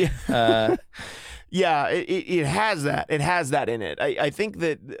it." Yeah. Yeah, it has that. It has that in it. I think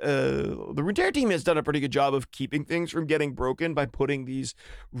that the Runeterra team has done a pretty good job of keeping things from getting broken by putting these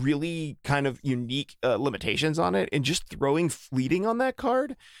really kind of unique limitations on it and just throwing fleeting on that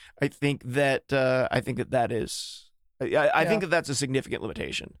card. I think that is. I think that that's a significant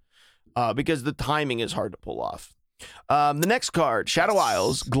limitation because the timing is hard to pull off. The next card, Shadow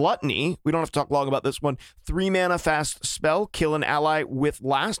Isles, Gluttony. We don't have to talk long about this one. 3 mana fast spell, kill an ally with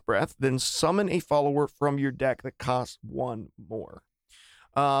Last Breath, then summon a follower from your deck that costs 1 more.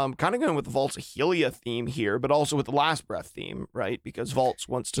 Kind of going with the Vaults of Helia theme here, but also with the Last Breath theme, right? Because Vaults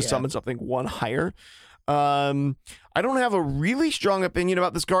wants to summon something 1 higher. I don't have a really strong opinion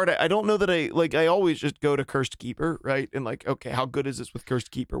about this card. I don't know that I always just go to Cursed Keeper, right? And like, okay, how good is this with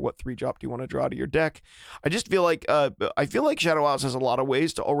Cursed Keeper? What 3-drop do you want to draw to your deck? I just feel like, Shadow Isles has a lot of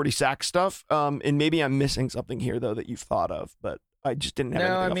ways to already sack stuff. And maybe I'm missing something here though that you've thought of, but I just didn't have.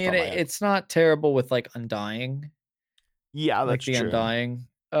 No, I mean, it's not terrible with like Undying. Yeah, that's like the true. Undying.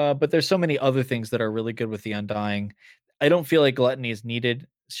 But there's so many other things that are really good with the Undying. I don't feel like Gluttony is needed.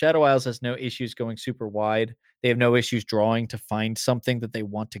 Shadow Isles has no issues going super wide. They have no issues drawing to find something that they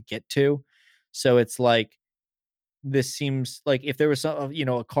want to get to. So it's like, this seems like if there was some,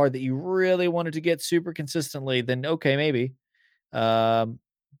 a card that you really wanted to get super consistently, then okay, maybe.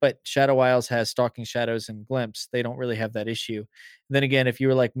 But Shadow Isles has Stalking Shadows and Glimpse. They don't really have that issue. And then again, if you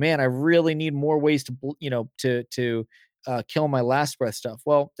were like, man, I really need more ways to kill my Last Breath stuff.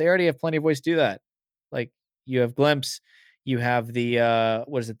 Well, they already have plenty of ways to do that. Like you have Glimpse. You have the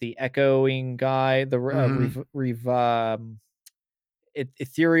the echoing guy, the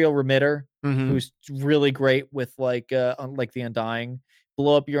ethereal remitter, who's really great with like the Undying.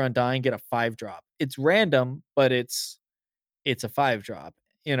 Blow up your Undying, get a 5-drop. It's random, but it's a 5-drop.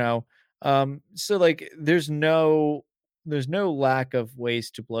 So like there's no lack of ways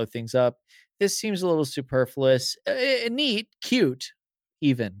to blow things up. This seems a little superfluous, neat, cute,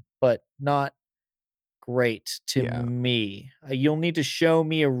 even, but not great to me. You'll need to show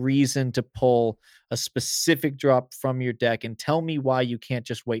me a reason to pull a specific drop from your deck and tell me why you can't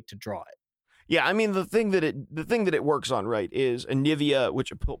just wait to draw it. Yeah, I mean the thing that it works on, right, is Anivia,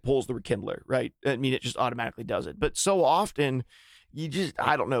 which pulls the Rekindler, right? I mean it just automatically does it. But so often you just,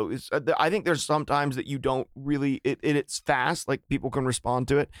 I don't know. I think there's sometimes that you don't really, it's fast, like people can respond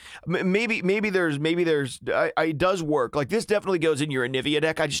to it. Maybe there's, it does work. Like this definitely goes in your Anivia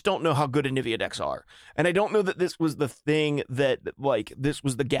deck. I just don't know how good Anivia decks are. And I don't know that this was the thing that, like, this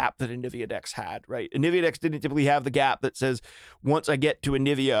was the gap that Anivia decks had, right? Anivia decks didn't typically have the gap that says, once I get to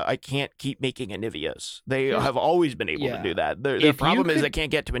Anivia, I can't keep making Anivias. They have always been able to do that. Their problem is they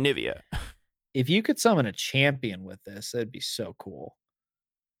can't get to Anivia. If you could summon a champion with this, that'd be so cool.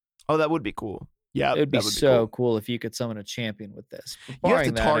 Oh, that would be cool. Yeah, it would be so cool if you could summon a champion with this. You have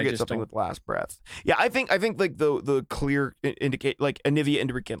to target something with Last Breath. Yeah, I think like the clear indicate, like Anivia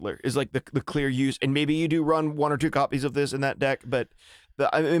into Rekindler is like the clear use, and maybe you do run 1 or 2 copies of this in that deck, but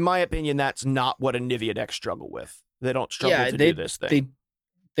in my opinion, that's not what Anivia decks struggle with. They don't struggle to do this thing.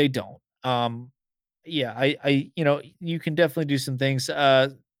 They don't. Yeah, I you can definitely do some things.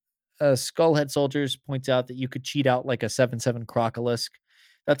 Skullhead Soldiers points out that you could cheat out like a 7/7 Crocolisk.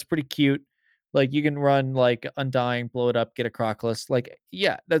 That's pretty cute. Like you can run like Undying, blow it up, get a Crocolisk. Like,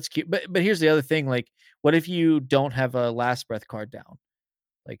 yeah, that's cute. But here's the other thing. Like, what if you don't have a Last Breath card down?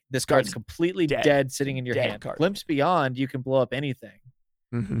 Like this card's completely dead sitting in your hand. Glimpse Beyond, you can blow up anything.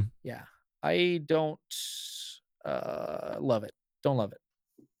 Mm-hmm. Yeah. I don't love it. Don't love it.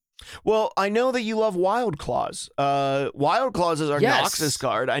 Well, I know that you love Wild Claws. Wild Claws is our Noxus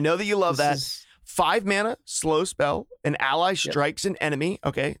card. I know that you love that. 5 mana, slow spell. An ally strikes an enemy.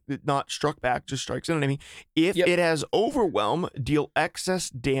 Okay, not struck back, just strikes an enemy. If it has Overwhelm, deal excess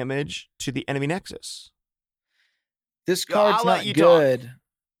damage to the enemy nexus. This card's not good.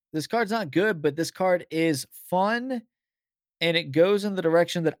 This card's not good, but this card is fun, and it goes in the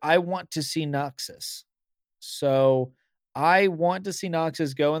direction that I want to see Noxus. So I want to see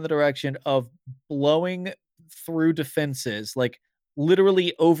Noxus go in the direction of blowing through defenses, like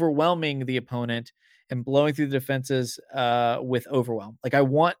literally overwhelming the opponent and blowing through the defenses with Overwhelm. Like, I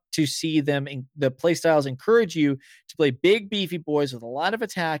want to see them in the playstyles encourage you to play big, beefy boys with a lot of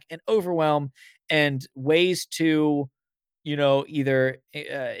attack and Overwhelm, and ways to, you know, either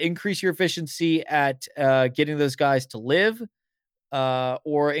increase your efficiency at getting those guys to live,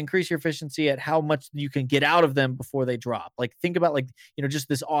 or increase your efficiency at how much you can get out of them before they drop. Like, think about, like, you know, just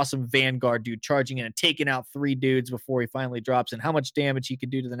this awesome Vanguard dude charging in and taking out 3 dudes before he finally drops, and how much damage he can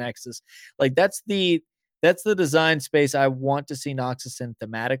do to the Nexus. Like, that's the design space I want to see Noxus in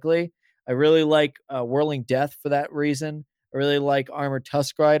thematically. I really like Whirling Death for that reason. I really like Armored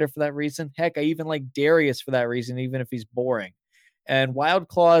Tusk Rider for that reason. Heck, I even like Darius for that reason, even if he's boring. And Wild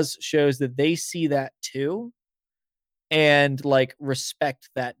Claws shows that they see that too, and like respect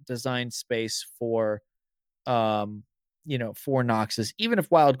that design space for, you know, for Noxus, even if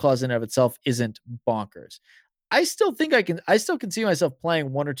Wild Claws in and of itself isn't bonkers. I still can see myself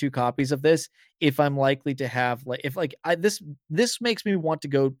playing 1 or 2 copies of this if I'm likely to have, like, if like this makes me want to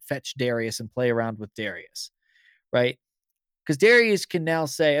go fetch Darius and play around with Darius, right? Because Darius can now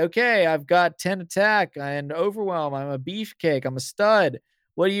say, okay, I've got 10 attack and Overwhelm. I'm a beefcake. I'm a stud.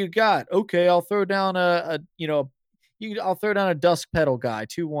 What do you got? Okay, I'll throw down I'll throw down a Dusk Petal guy,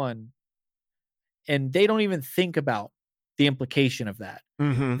 2/1. And they don't even think about the implication of that.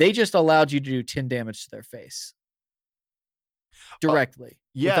 Mm-hmm. They just allowed you to do 10 damage to their face directly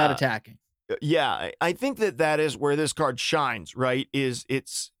without attacking. Yeah, I think that is where this card shines, right? Is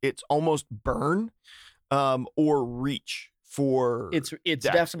it's almost burn or reach for it's decks.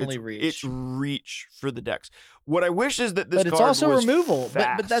 Definitely reach. It's reach for the decks. What I wish is that this but it's card also was removal.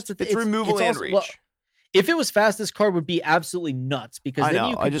 Fast. But that's the thing. It's removal and also, reach. Well, if it was fast, this card would be absolutely nuts, because then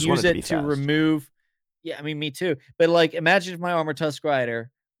you could use it to remove. Yeah, I mean, me too. But like, imagine if my Armored Tusk Rider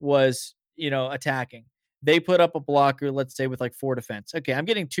was, you know, attacking. They put up a blocker, let's say, with like 4 defense. Okay, I'm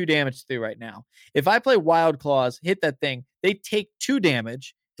getting 2 damage through right now. If I play Wild Claws, hit that thing, they take 2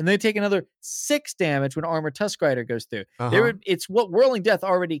 damage, and they take another 6 damage when Armored Tusk Rider goes through. It's what Whirling Death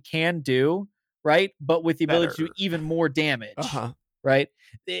already can do, right? But with the ability to do even more damage. Right?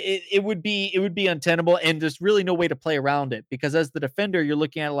 It would be untenable, and there's really no way to play around it, because as the defender, you're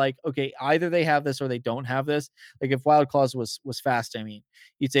looking at like, okay, either they have this or they don't have this. Like, if Wild Claws was fast, I mean,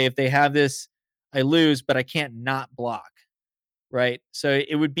 you'd say if they have this, I lose, but I can't not block. Right? So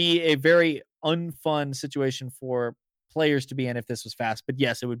it would be a very unfun situation for players to be in if this was fast. But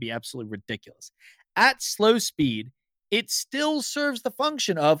yes, it would be absolutely ridiculous. At slow speed, it still serves the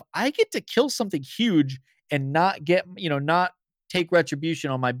function of, I get to kill something huge and not get, you know, not take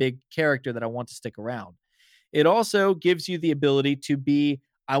retribution on my big character that I want to stick around. It also gives you the ability to be,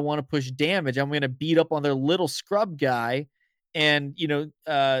 I want to push damage. I'm going to beat up on their little scrub guy and, you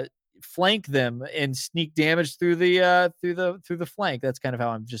know, flank them and sneak damage through the flank. That's kind of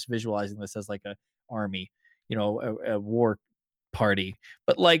how I'm just visualizing this, as like a army, you know, a war party.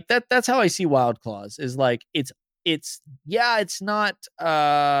 But like that's how I see Wild Claws, is like, it's not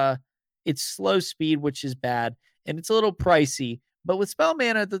it's slow speed, which is bad, and it's a little pricey. But with Spell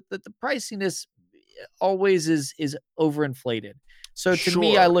Mana, the priciness always is overinflated. So to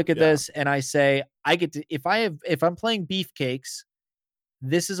me, I look at this and I say, I get to, if I'm playing beefcakes,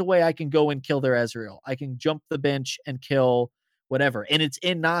 this is a way I can go and kill their Ezreal. I can jump the bench and kill whatever. And it's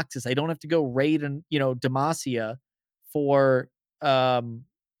in Noxus. I don't have to go raid and, you know, Demacia for a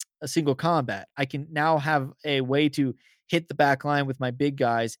single combat. I can now have a way to hit the back line with my big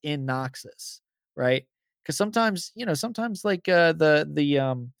guys in Noxus, right? Because sometimes like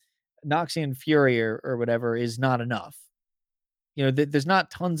the Noxian Fury or whatever is not enough. You know, there's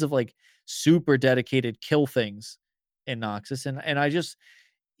not tons of like super dedicated kill things in Noxus, and I just,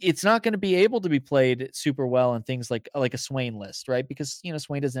 it's not going to be able to be played super well in things like a Swain list, right? Because, you know,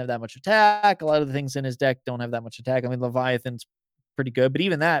 Swain doesn't have that much attack. A lot of the things in his deck don't have that much attack. I mean, Leviathan's pretty good, but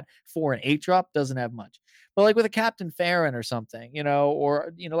even that 4 and 8 drop doesn't have much. But like with a Captain Farron or something, you know,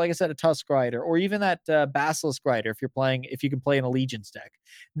 or, you know, like I said, a Tusk Rider, or even that Basilisk Rider, if you can play an Allegiance deck,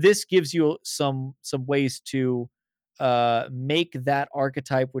 this gives you some ways to make that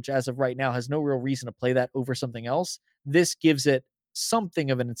archetype, which as of right now has no real reason to play that over something else. This gives it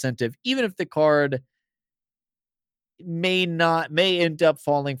something of an incentive, even if the card may end up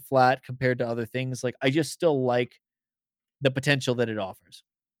falling flat compared to other things. Like, I just still like the potential that it offers.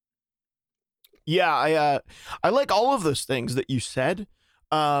 Yeah, I like all of those things that you said.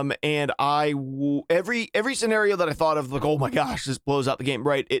 And every scenario that I thought of, like, oh my gosh, this blows out the game,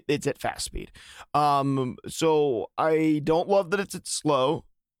 right? It's at fast speed. So I don't love that it's at slow,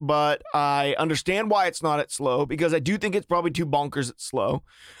 but I understand why it's not at slow, because I do think it's probably too bonkers at slow.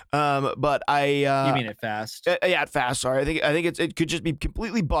 But you mean at fast? Yeah, at fast. Sorry, I think it could just be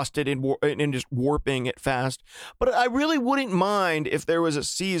completely busted and just warping at fast. But I really wouldn't mind if there was a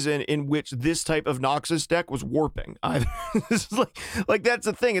season in which this type of Noxus deck was warping. This is like that's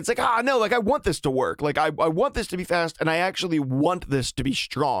the thing. It's like, no, like I want this to work. Like I want this to be fast, and I actually want this to be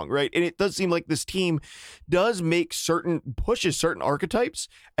strong, right? And it does seem like this team does pushes certain archetypes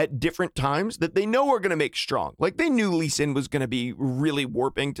at different times that they know are going to make strong. Like they knew Lee Sin was going to be really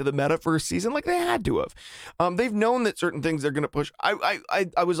warping to the meta for a season, like they had to have. They've known that certain things they're going to push. I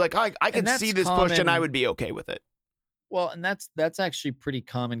was like, I could see this push, and I would be okay with it. Well, and that's actually pretty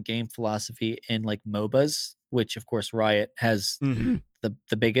common game philosophy in like MOBAs, which of course Riot has the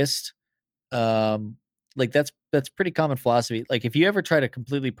biggest. Like that's pretty common philosophy. Like if you ever try to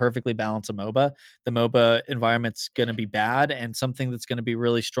completely perfectly balance a MOBA, the MOBA environment's going to be bad, and something that's going to be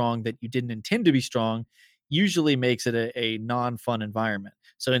really strong that you didn't intend to be strong usually makes it a non-fun environment.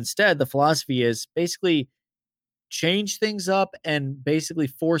 So instead, the philosophy is basically change things up and basically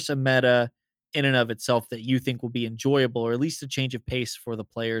force a meta in and of itself that you think will be enjoyable, or at least a change of pace for the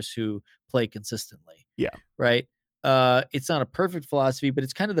players who play consistently. Yeah. Right. It's not a perfect philosophy, but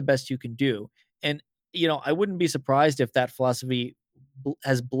it's kind of the best you can do. And, I wouldn't be surprised if that philosophy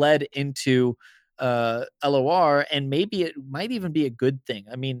has bled into LOR, and maybe it might even be a good thing.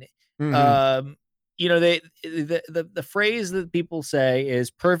 I mean, the phrase that people say is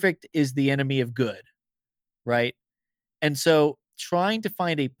perfect is the enemy of good, right? And so trying to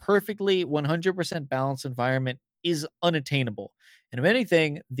find a perfectly 100% balanced environment is unattainable. And if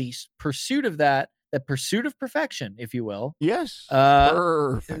anything, the pursuit of the pursuit of perfection, if you will. Yes.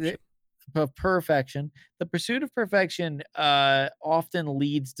 Perfection. The pursuit of perfection often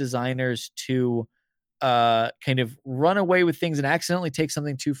leads designers to kind of run away with things and accidentally take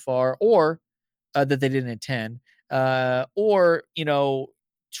something too far, or that they didn't intend, or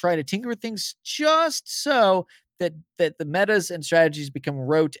try to tinker with things just so that the metas and strategies become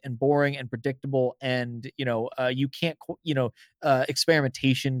rote and boring and predictable, and you can't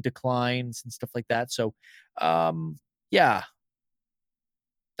experimentation declines and stuff like that. So yeah,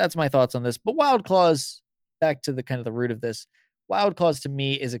 that's my thoughts on this. But Wild Claws, back to the kind of the root of this, Wild Claws to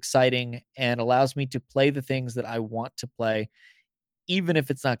me is exciting and allows me to play the things that I want to play, even if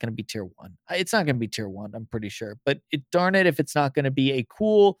it's not going to be tier 1. It's not going to be tier 1, I'm pretty sure. But darn it, if it's not going to be a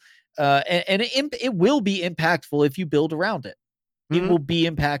cool, and it will be impactful if you build around it. It will be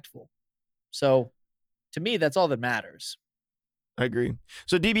impactful. So to me, that's all that matters. I agree.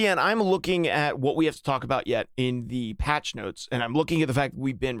 So DBN, I'm looking at what we have to talk about yet in the patch notes, and I'm looking at the fact that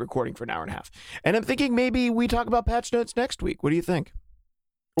we've been recording for an hour and a half. And I'm thinking maybe we talk about patch notes next week. What do you think?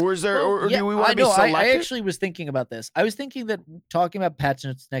 Or is there, do we want to be selective? I actually was thinking about this. I was thinking that talking about patch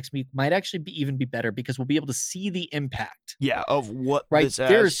notes next week might actually even be better, because we'll be able to see the impact. Yeah, of what this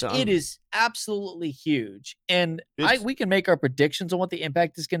has. It is absolutely huge, and we can make our predictions on what the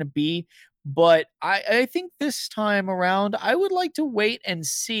impact is going to be. But I think this time around, I would like to wait and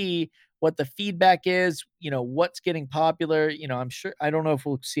see what the feedback is, what's getting popular. I'm sure, I don't know if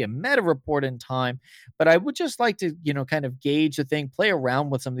we'll see a meta report in time, but I would just like to, kind of gauge the thing, play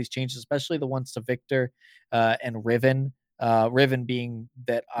around with some of these changes, especially the ones to Victor and Riven. Riven being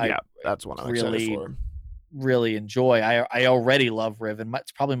that that's one I'm excited for. Really enjoy. I already love Riven.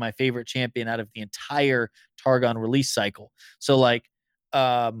 It's probably my favorite champion out of the entire Targon release cycle. So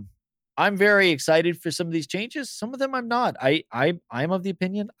I'm very excited for some of these changes. Some of them I'm not. I'm of the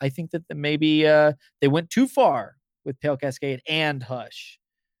opinion, I think that maybe they went too far with Pale Cascade and Hush.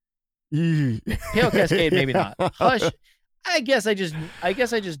 Pale Cascade, maybe not. Hush, I guess I just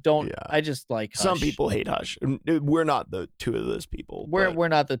don't. Yeah. I just like Hush. Some people hate Hush. We're not the two of those people. We're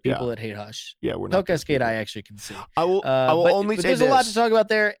not the people that hate Hush. Yeah, we're not. Pale Cascade, I actually can see. I will only say there's a lot to talk about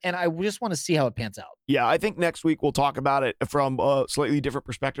there, and I just want to see how it pans out. Yeah, I think next week we'll talk about it from a slightly different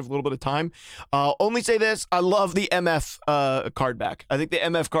perspective, a little bit of time. Only say this: I love the MF card back. I think the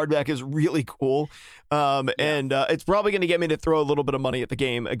MF card back is really cool, and it's probably going to get me to throw a little bit of money at the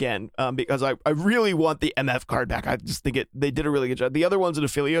game again, because I really want the MF card back. I just think they did a really good job. The other one's an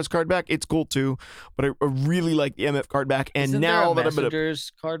Aphelios card back. It's cool too, but I really like the MF card back. And Isn't now there a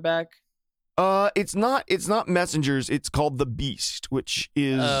Messengers card back? It's not Messengers. It's called the Beast, which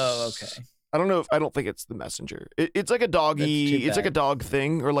is okay. I don't think it's the messenger. It's like a doggy. It's like a dog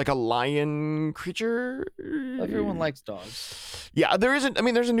thing or like a lion creature. Everyone likes dogs. Yeah, there's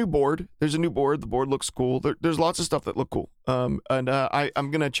a new board. There's a new board. The board looks cool. There's lots of stuff that look cool. I'm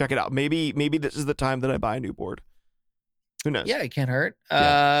gonna check it out. Maybe this is the time that I buy a new board. Who knows? Yeah, it can't hurt.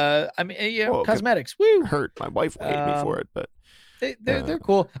 Yeah. Cosmetics. Woo. Hurt. My wife will hate me for it, but they're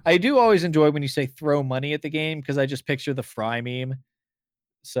cool. I do always enjoy when you say throw money at the game because I just picture the Fry meme.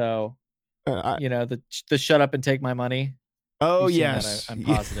 So. The shut up and take my money. Oh, yes. I'm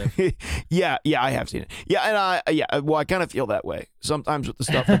positive. yeah, I have seen it. Yeah, and I kind of feel that way. Sometimes with the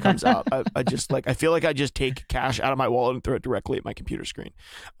stuff that comes out, I just I feel like I just take cash out of my wallet and throw it directly at my computer screen.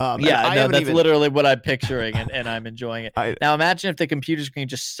 That's literally what I'm picturing, and I'm enjoying it. Now imagine if the computer screen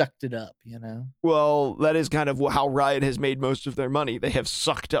just sucked it up, Well, that is kind of how Riot has made most of their money. They have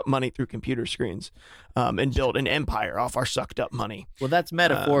sucked up money through computer screens and built an empire off our sucked up money. Well, that's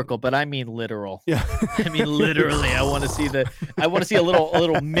metaphorical, but I mean literal. Yeah. I mean literally. I want to see a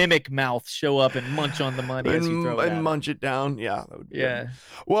little mimic mouth show up and munch on the money as you throw it and munch it down. Yeah, that would be yeah. Good.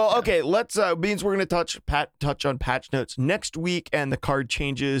 Well, okay, let's means we're going to touch on patch notes next week and the card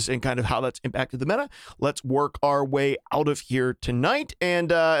changes and kind of how that's impacted the meta. Let's work our way out of here tonight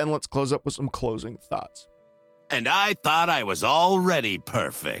and let's close up with some closing thoughts. And I thought I was already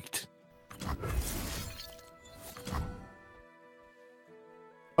perfect.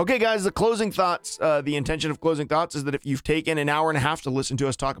 Okay, guys, the closing thoughts, the intention of closing thoughts is that if you've taken an hour and a half to listen to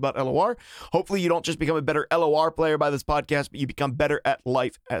us talk about LOR, hopefully you don't just become a better LOR player by this podcast, but you become better at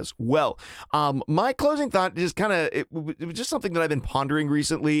life as well. My closing thought is it was just something that I've been pondering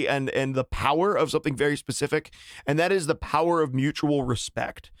recently and the power of something very specific, and that is the power of mutual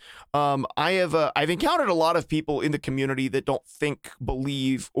respect. I've encountered a lot of people in the community that don't think,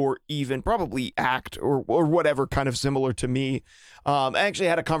 believe, or even probably act or whatever kind of similar to me. I actually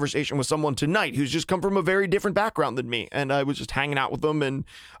had a conversation with someone tonight who's just come from a very different background than me, and I was just hanging out with them and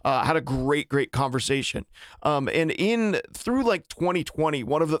had a great conversation. And through 2020,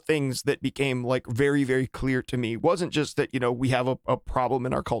 one of the things that became very, very clear to me wasn't just that we have a problem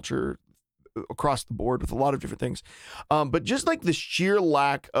in our culture across the board with a lot of different things, but just the sheer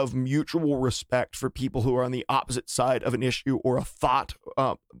lack of mutual respect for people who are on the opposite side of an issue or a thought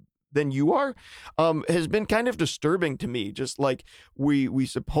than you are, has been kind of disturbing to me. Just we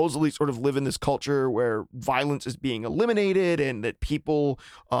supposedly sort of live in this culture where violence is being eliminated and that people,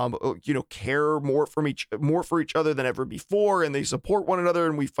 care more for each other than ever before, and they support one another,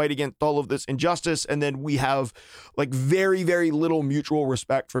 and we fight against all of this injustice. And then we have very, very little mutual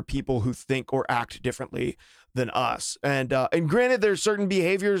respect for people who think or act differently than us. And granted, there's certain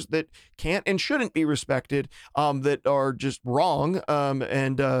behaviors that can't and shouldn't be respected, that are just wrong.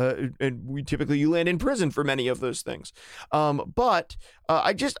 And we typically you land in prison for many of those things. But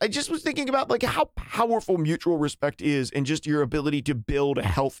I just was thinking about how powerful mutual respect is and just your ability to build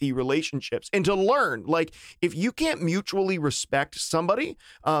healthy relationships and to learn. If you can't mutually respect somebody,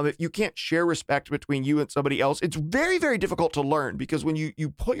 if you can't share respect between you and somebody else, it's very, very difficult to learn, because when you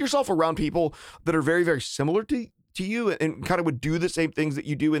put yourself around people that are very, very similar to you and kind of would do the same things that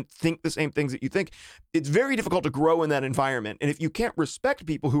you do and think the same things that you think, it's very difficult to grow in that environment. And if you can't respect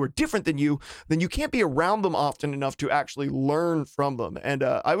people who are different than you, then you can't be around them often enough to actually learn from them. And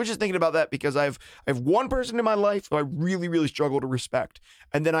I was just thinking about that because I have one person in my life who I really, really struggle to respect.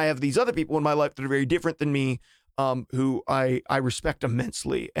 And then I have these other people in my life that are very different than me, who I respect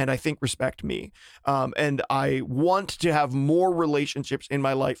immensely and I think respect me. And I want to have more relationships in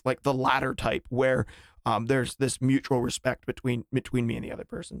my life like the latter type, where there's this mutual respect between me and the other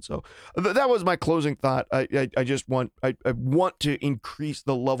person. So that was my closing thought. I want to increase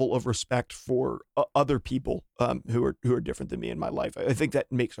the level of respect for other people who are different than me in my life. I think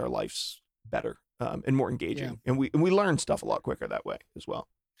that makes our lives better and more engaging, and we learn stuff a lot quicker that way as well.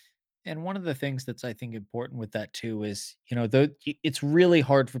 And one of the things that's, I think, important with that too is, it's really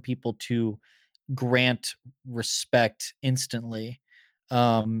hard for people to grant respect instantly.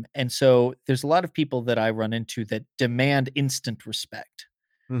 And so there's a lot of people that I run into that demand instant respect.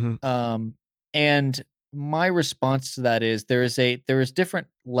 Mm-hmm. And my response to that is there is different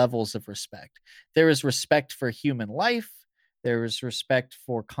levels of respect. There is respect for human life. There is respect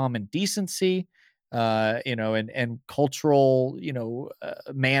for common decency, and cultural,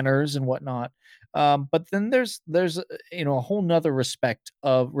 manners and whatnot. But then there's a whole nother respect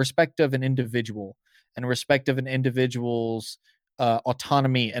of an individual and respect of an individual's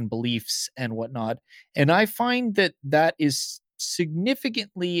autonomy and beliefs and whatnot. And I find that is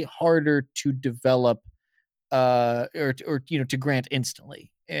significantly harder to develop, or to grant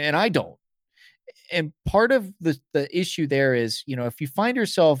instantly. And I don't. And part of the issue there is, if you find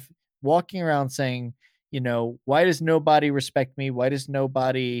yourself walking around saying, why does nobody respect me? Why does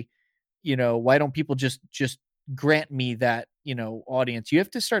nobody, why don't people just grant me that, audience? You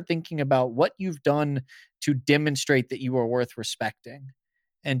have to start thinking about what you've done to demonstrate that you are worth respecting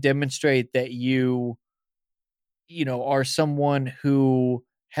and demonstrate that you are someone who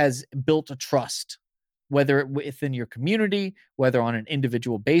has built a trust, whether within your community, whether on an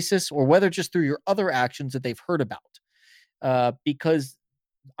individual basis, or whether just through your other actions that they've heard about. Because,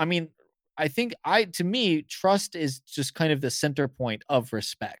 I mean, I think to me, trust is just kind of the center point of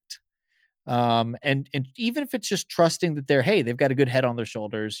respect. And even if it's just trusting that they've got a good head on their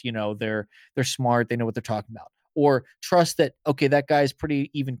shoulders, they're smart, they know what they're talking about, or trust that, okay, that guy's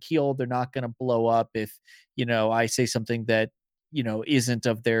pretty even keeled. They're not going to blow up if, I say something that, isn't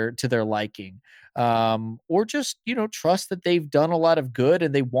to their liking. Or just, trust that they've done a lot of good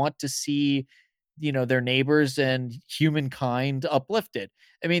and they want to see, their neighbors and humankind uplifted.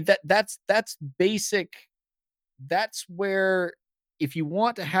 I mean, that's basic. That's where, if you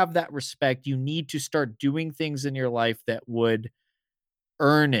want to have that respect, you need to start doing things in your life that would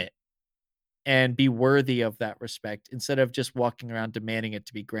earn it and be worthy of that respect, instead of just walking around demanding it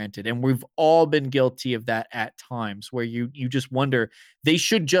to be granted. And we've all been guilty of that at times, where you just wonder, they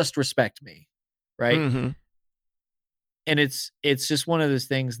should just respect me, right? Mm-hmm. And it's just one of those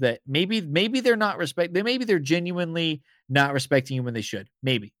things that maybe they're not maybe they're genuinely not respecting you when they should,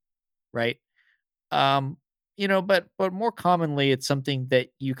 maybe, right? But more commonly, it's something that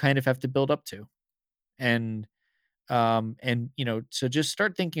you kind of have to build up to. And so just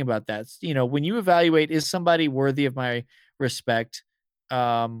start thinking about that. When you evaluate, is somebody worthy of my respect?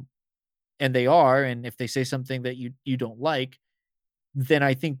 And they are, and if they say something that you don't like, then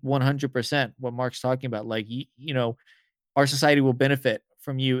I think 100% what Mark's talking about, like, our society will benefit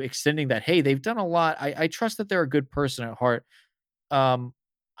from you extending that. Hey, they've done a lot. I trust that they're a good person at heart.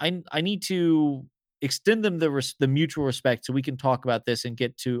 I need to extend them the mutual respect so we can talk about this and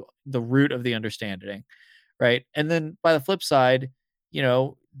get to the root of the understanding, right? And then by the flip side,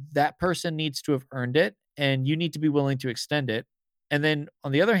 that person needs to have earned it, and you need to be willing to extend it. And then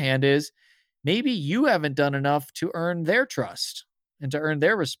on the other hand is, maybe you haven't done enough to earn their trust and to earn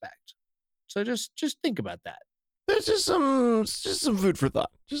their respect. So just think about that. There's just some food for thought.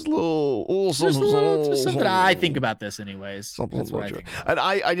 Just something I think about this anyways. That's what I think. And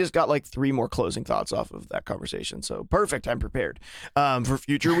I just got like 3 more closing thoughts off of that conversation. So perfect. I'm prepared for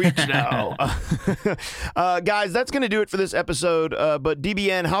future weeks now. Guys, that's going to do it for this episode. But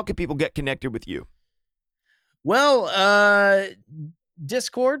DBN, how can people get connected with you? Well,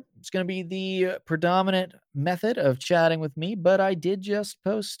 Discord is going to be the predominant method of chatting with me, but I did just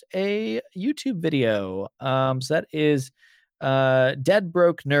post a YouTube video. So that is Dead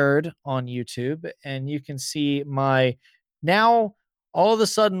Broke Nerd on YouTube, and you can see my now all of a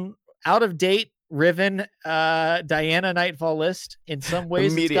sudden out of date Riven Diana Nightfall list. In some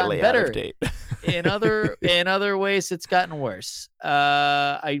ways, immediately it's gotten better. Out of date. in other ways, it's gotten worse.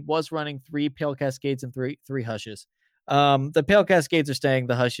 I was running 3 Pale Cascades and three Hushes. The Pale Cascades are staying,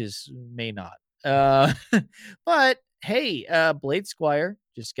 the Hushes may not. But hey, Blade Squire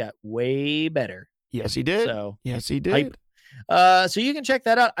just got way better. Yes, he did. So yes, he did. So you can check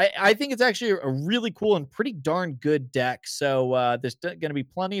that out. I think it's actually a really cool and pretty darn good deck. So there's going to be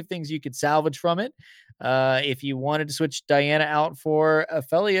plenty of things you could salvage from it. If you wanted to switch Diana out for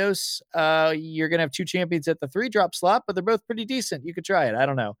Aphelios, you're going to have 2 champions at the 3-drop slot, but they're both pretty decent. You could try it. I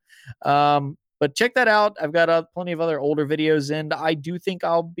don't know. But check that out. I've got plenty of other older videos, and I do think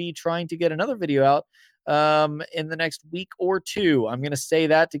I'll be trying to get another video out in the next week or 2. I'm going to say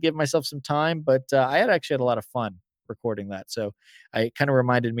that to give myself some time, but I actually had a lot of fun recording that. So it kind of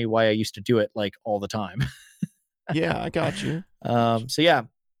reminded me why I used to do it like all the time. Yeah, I got you. So yeah,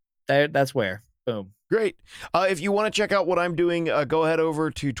 that's where. Boom. Great. If you want to check out what I'm doing, go ahead over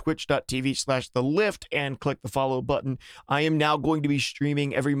to twitch.tv/thelift and click the follow button. I am now going to be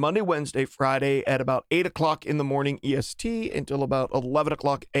streaming every Monday, Wednesday, Friday at about 8 o'clock in the morning EST until about 11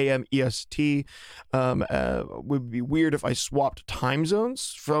 o'clock a.m. EST. Would be weird if I swapped time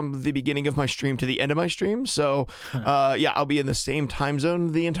zones from the beginning of my stream to the end of my stream. So yeah, I'll be in the same time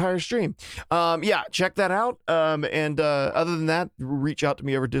zone the entire stream. Yeah, check that out. And other than that, reach out to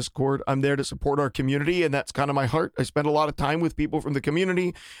me over Discord. I'm there to support our community. community, and that's kind of my heart. I spend a lot of time with people from the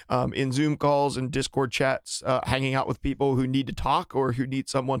community in Zoom calls and Discord chats, hanging out with people who need to talk or who need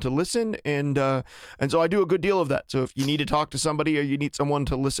someone to listen, and so I do a good deal of that. So if you need to talk to somebody or you need someone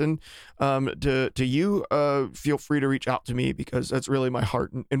to listen to you, feel free to reach out to me, because that's really my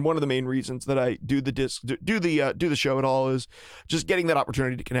heart. And one of the main reasons that I do the show at all is just getting that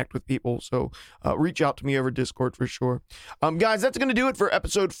opportunity to connect with people. So reach out to me over Discord for sure. Guys, that's going to do it for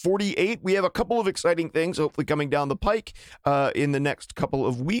episode 48. We have a couple of exciting things hopefully coming down the pike in the next couple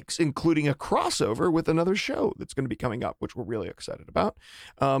of weeks, including a crossover with another show that's going to be coming up, which we're really excited about.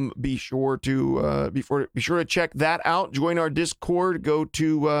 Be sure to check that out. Join our Discord. Go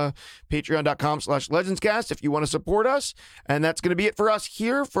to patreon.com/legendscast if you want to support us. And that's going to be it for us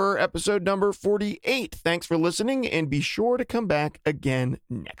here for episode number 48. Thanks for listening, and be sure to come back again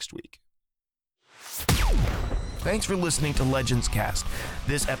next week. Thanks for listening to Legends Cast.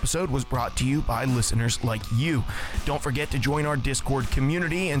 This episode was brought to you by listeners like you. Don't forget to join our Discord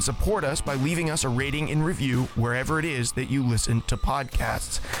community and support us by leaving us a rating and review wherever it is that you listen to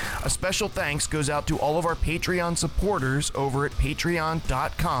podcasts. A special thanks goes out to all of our Patreon supporters over at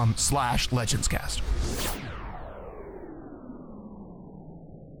patreon.com/legendscast.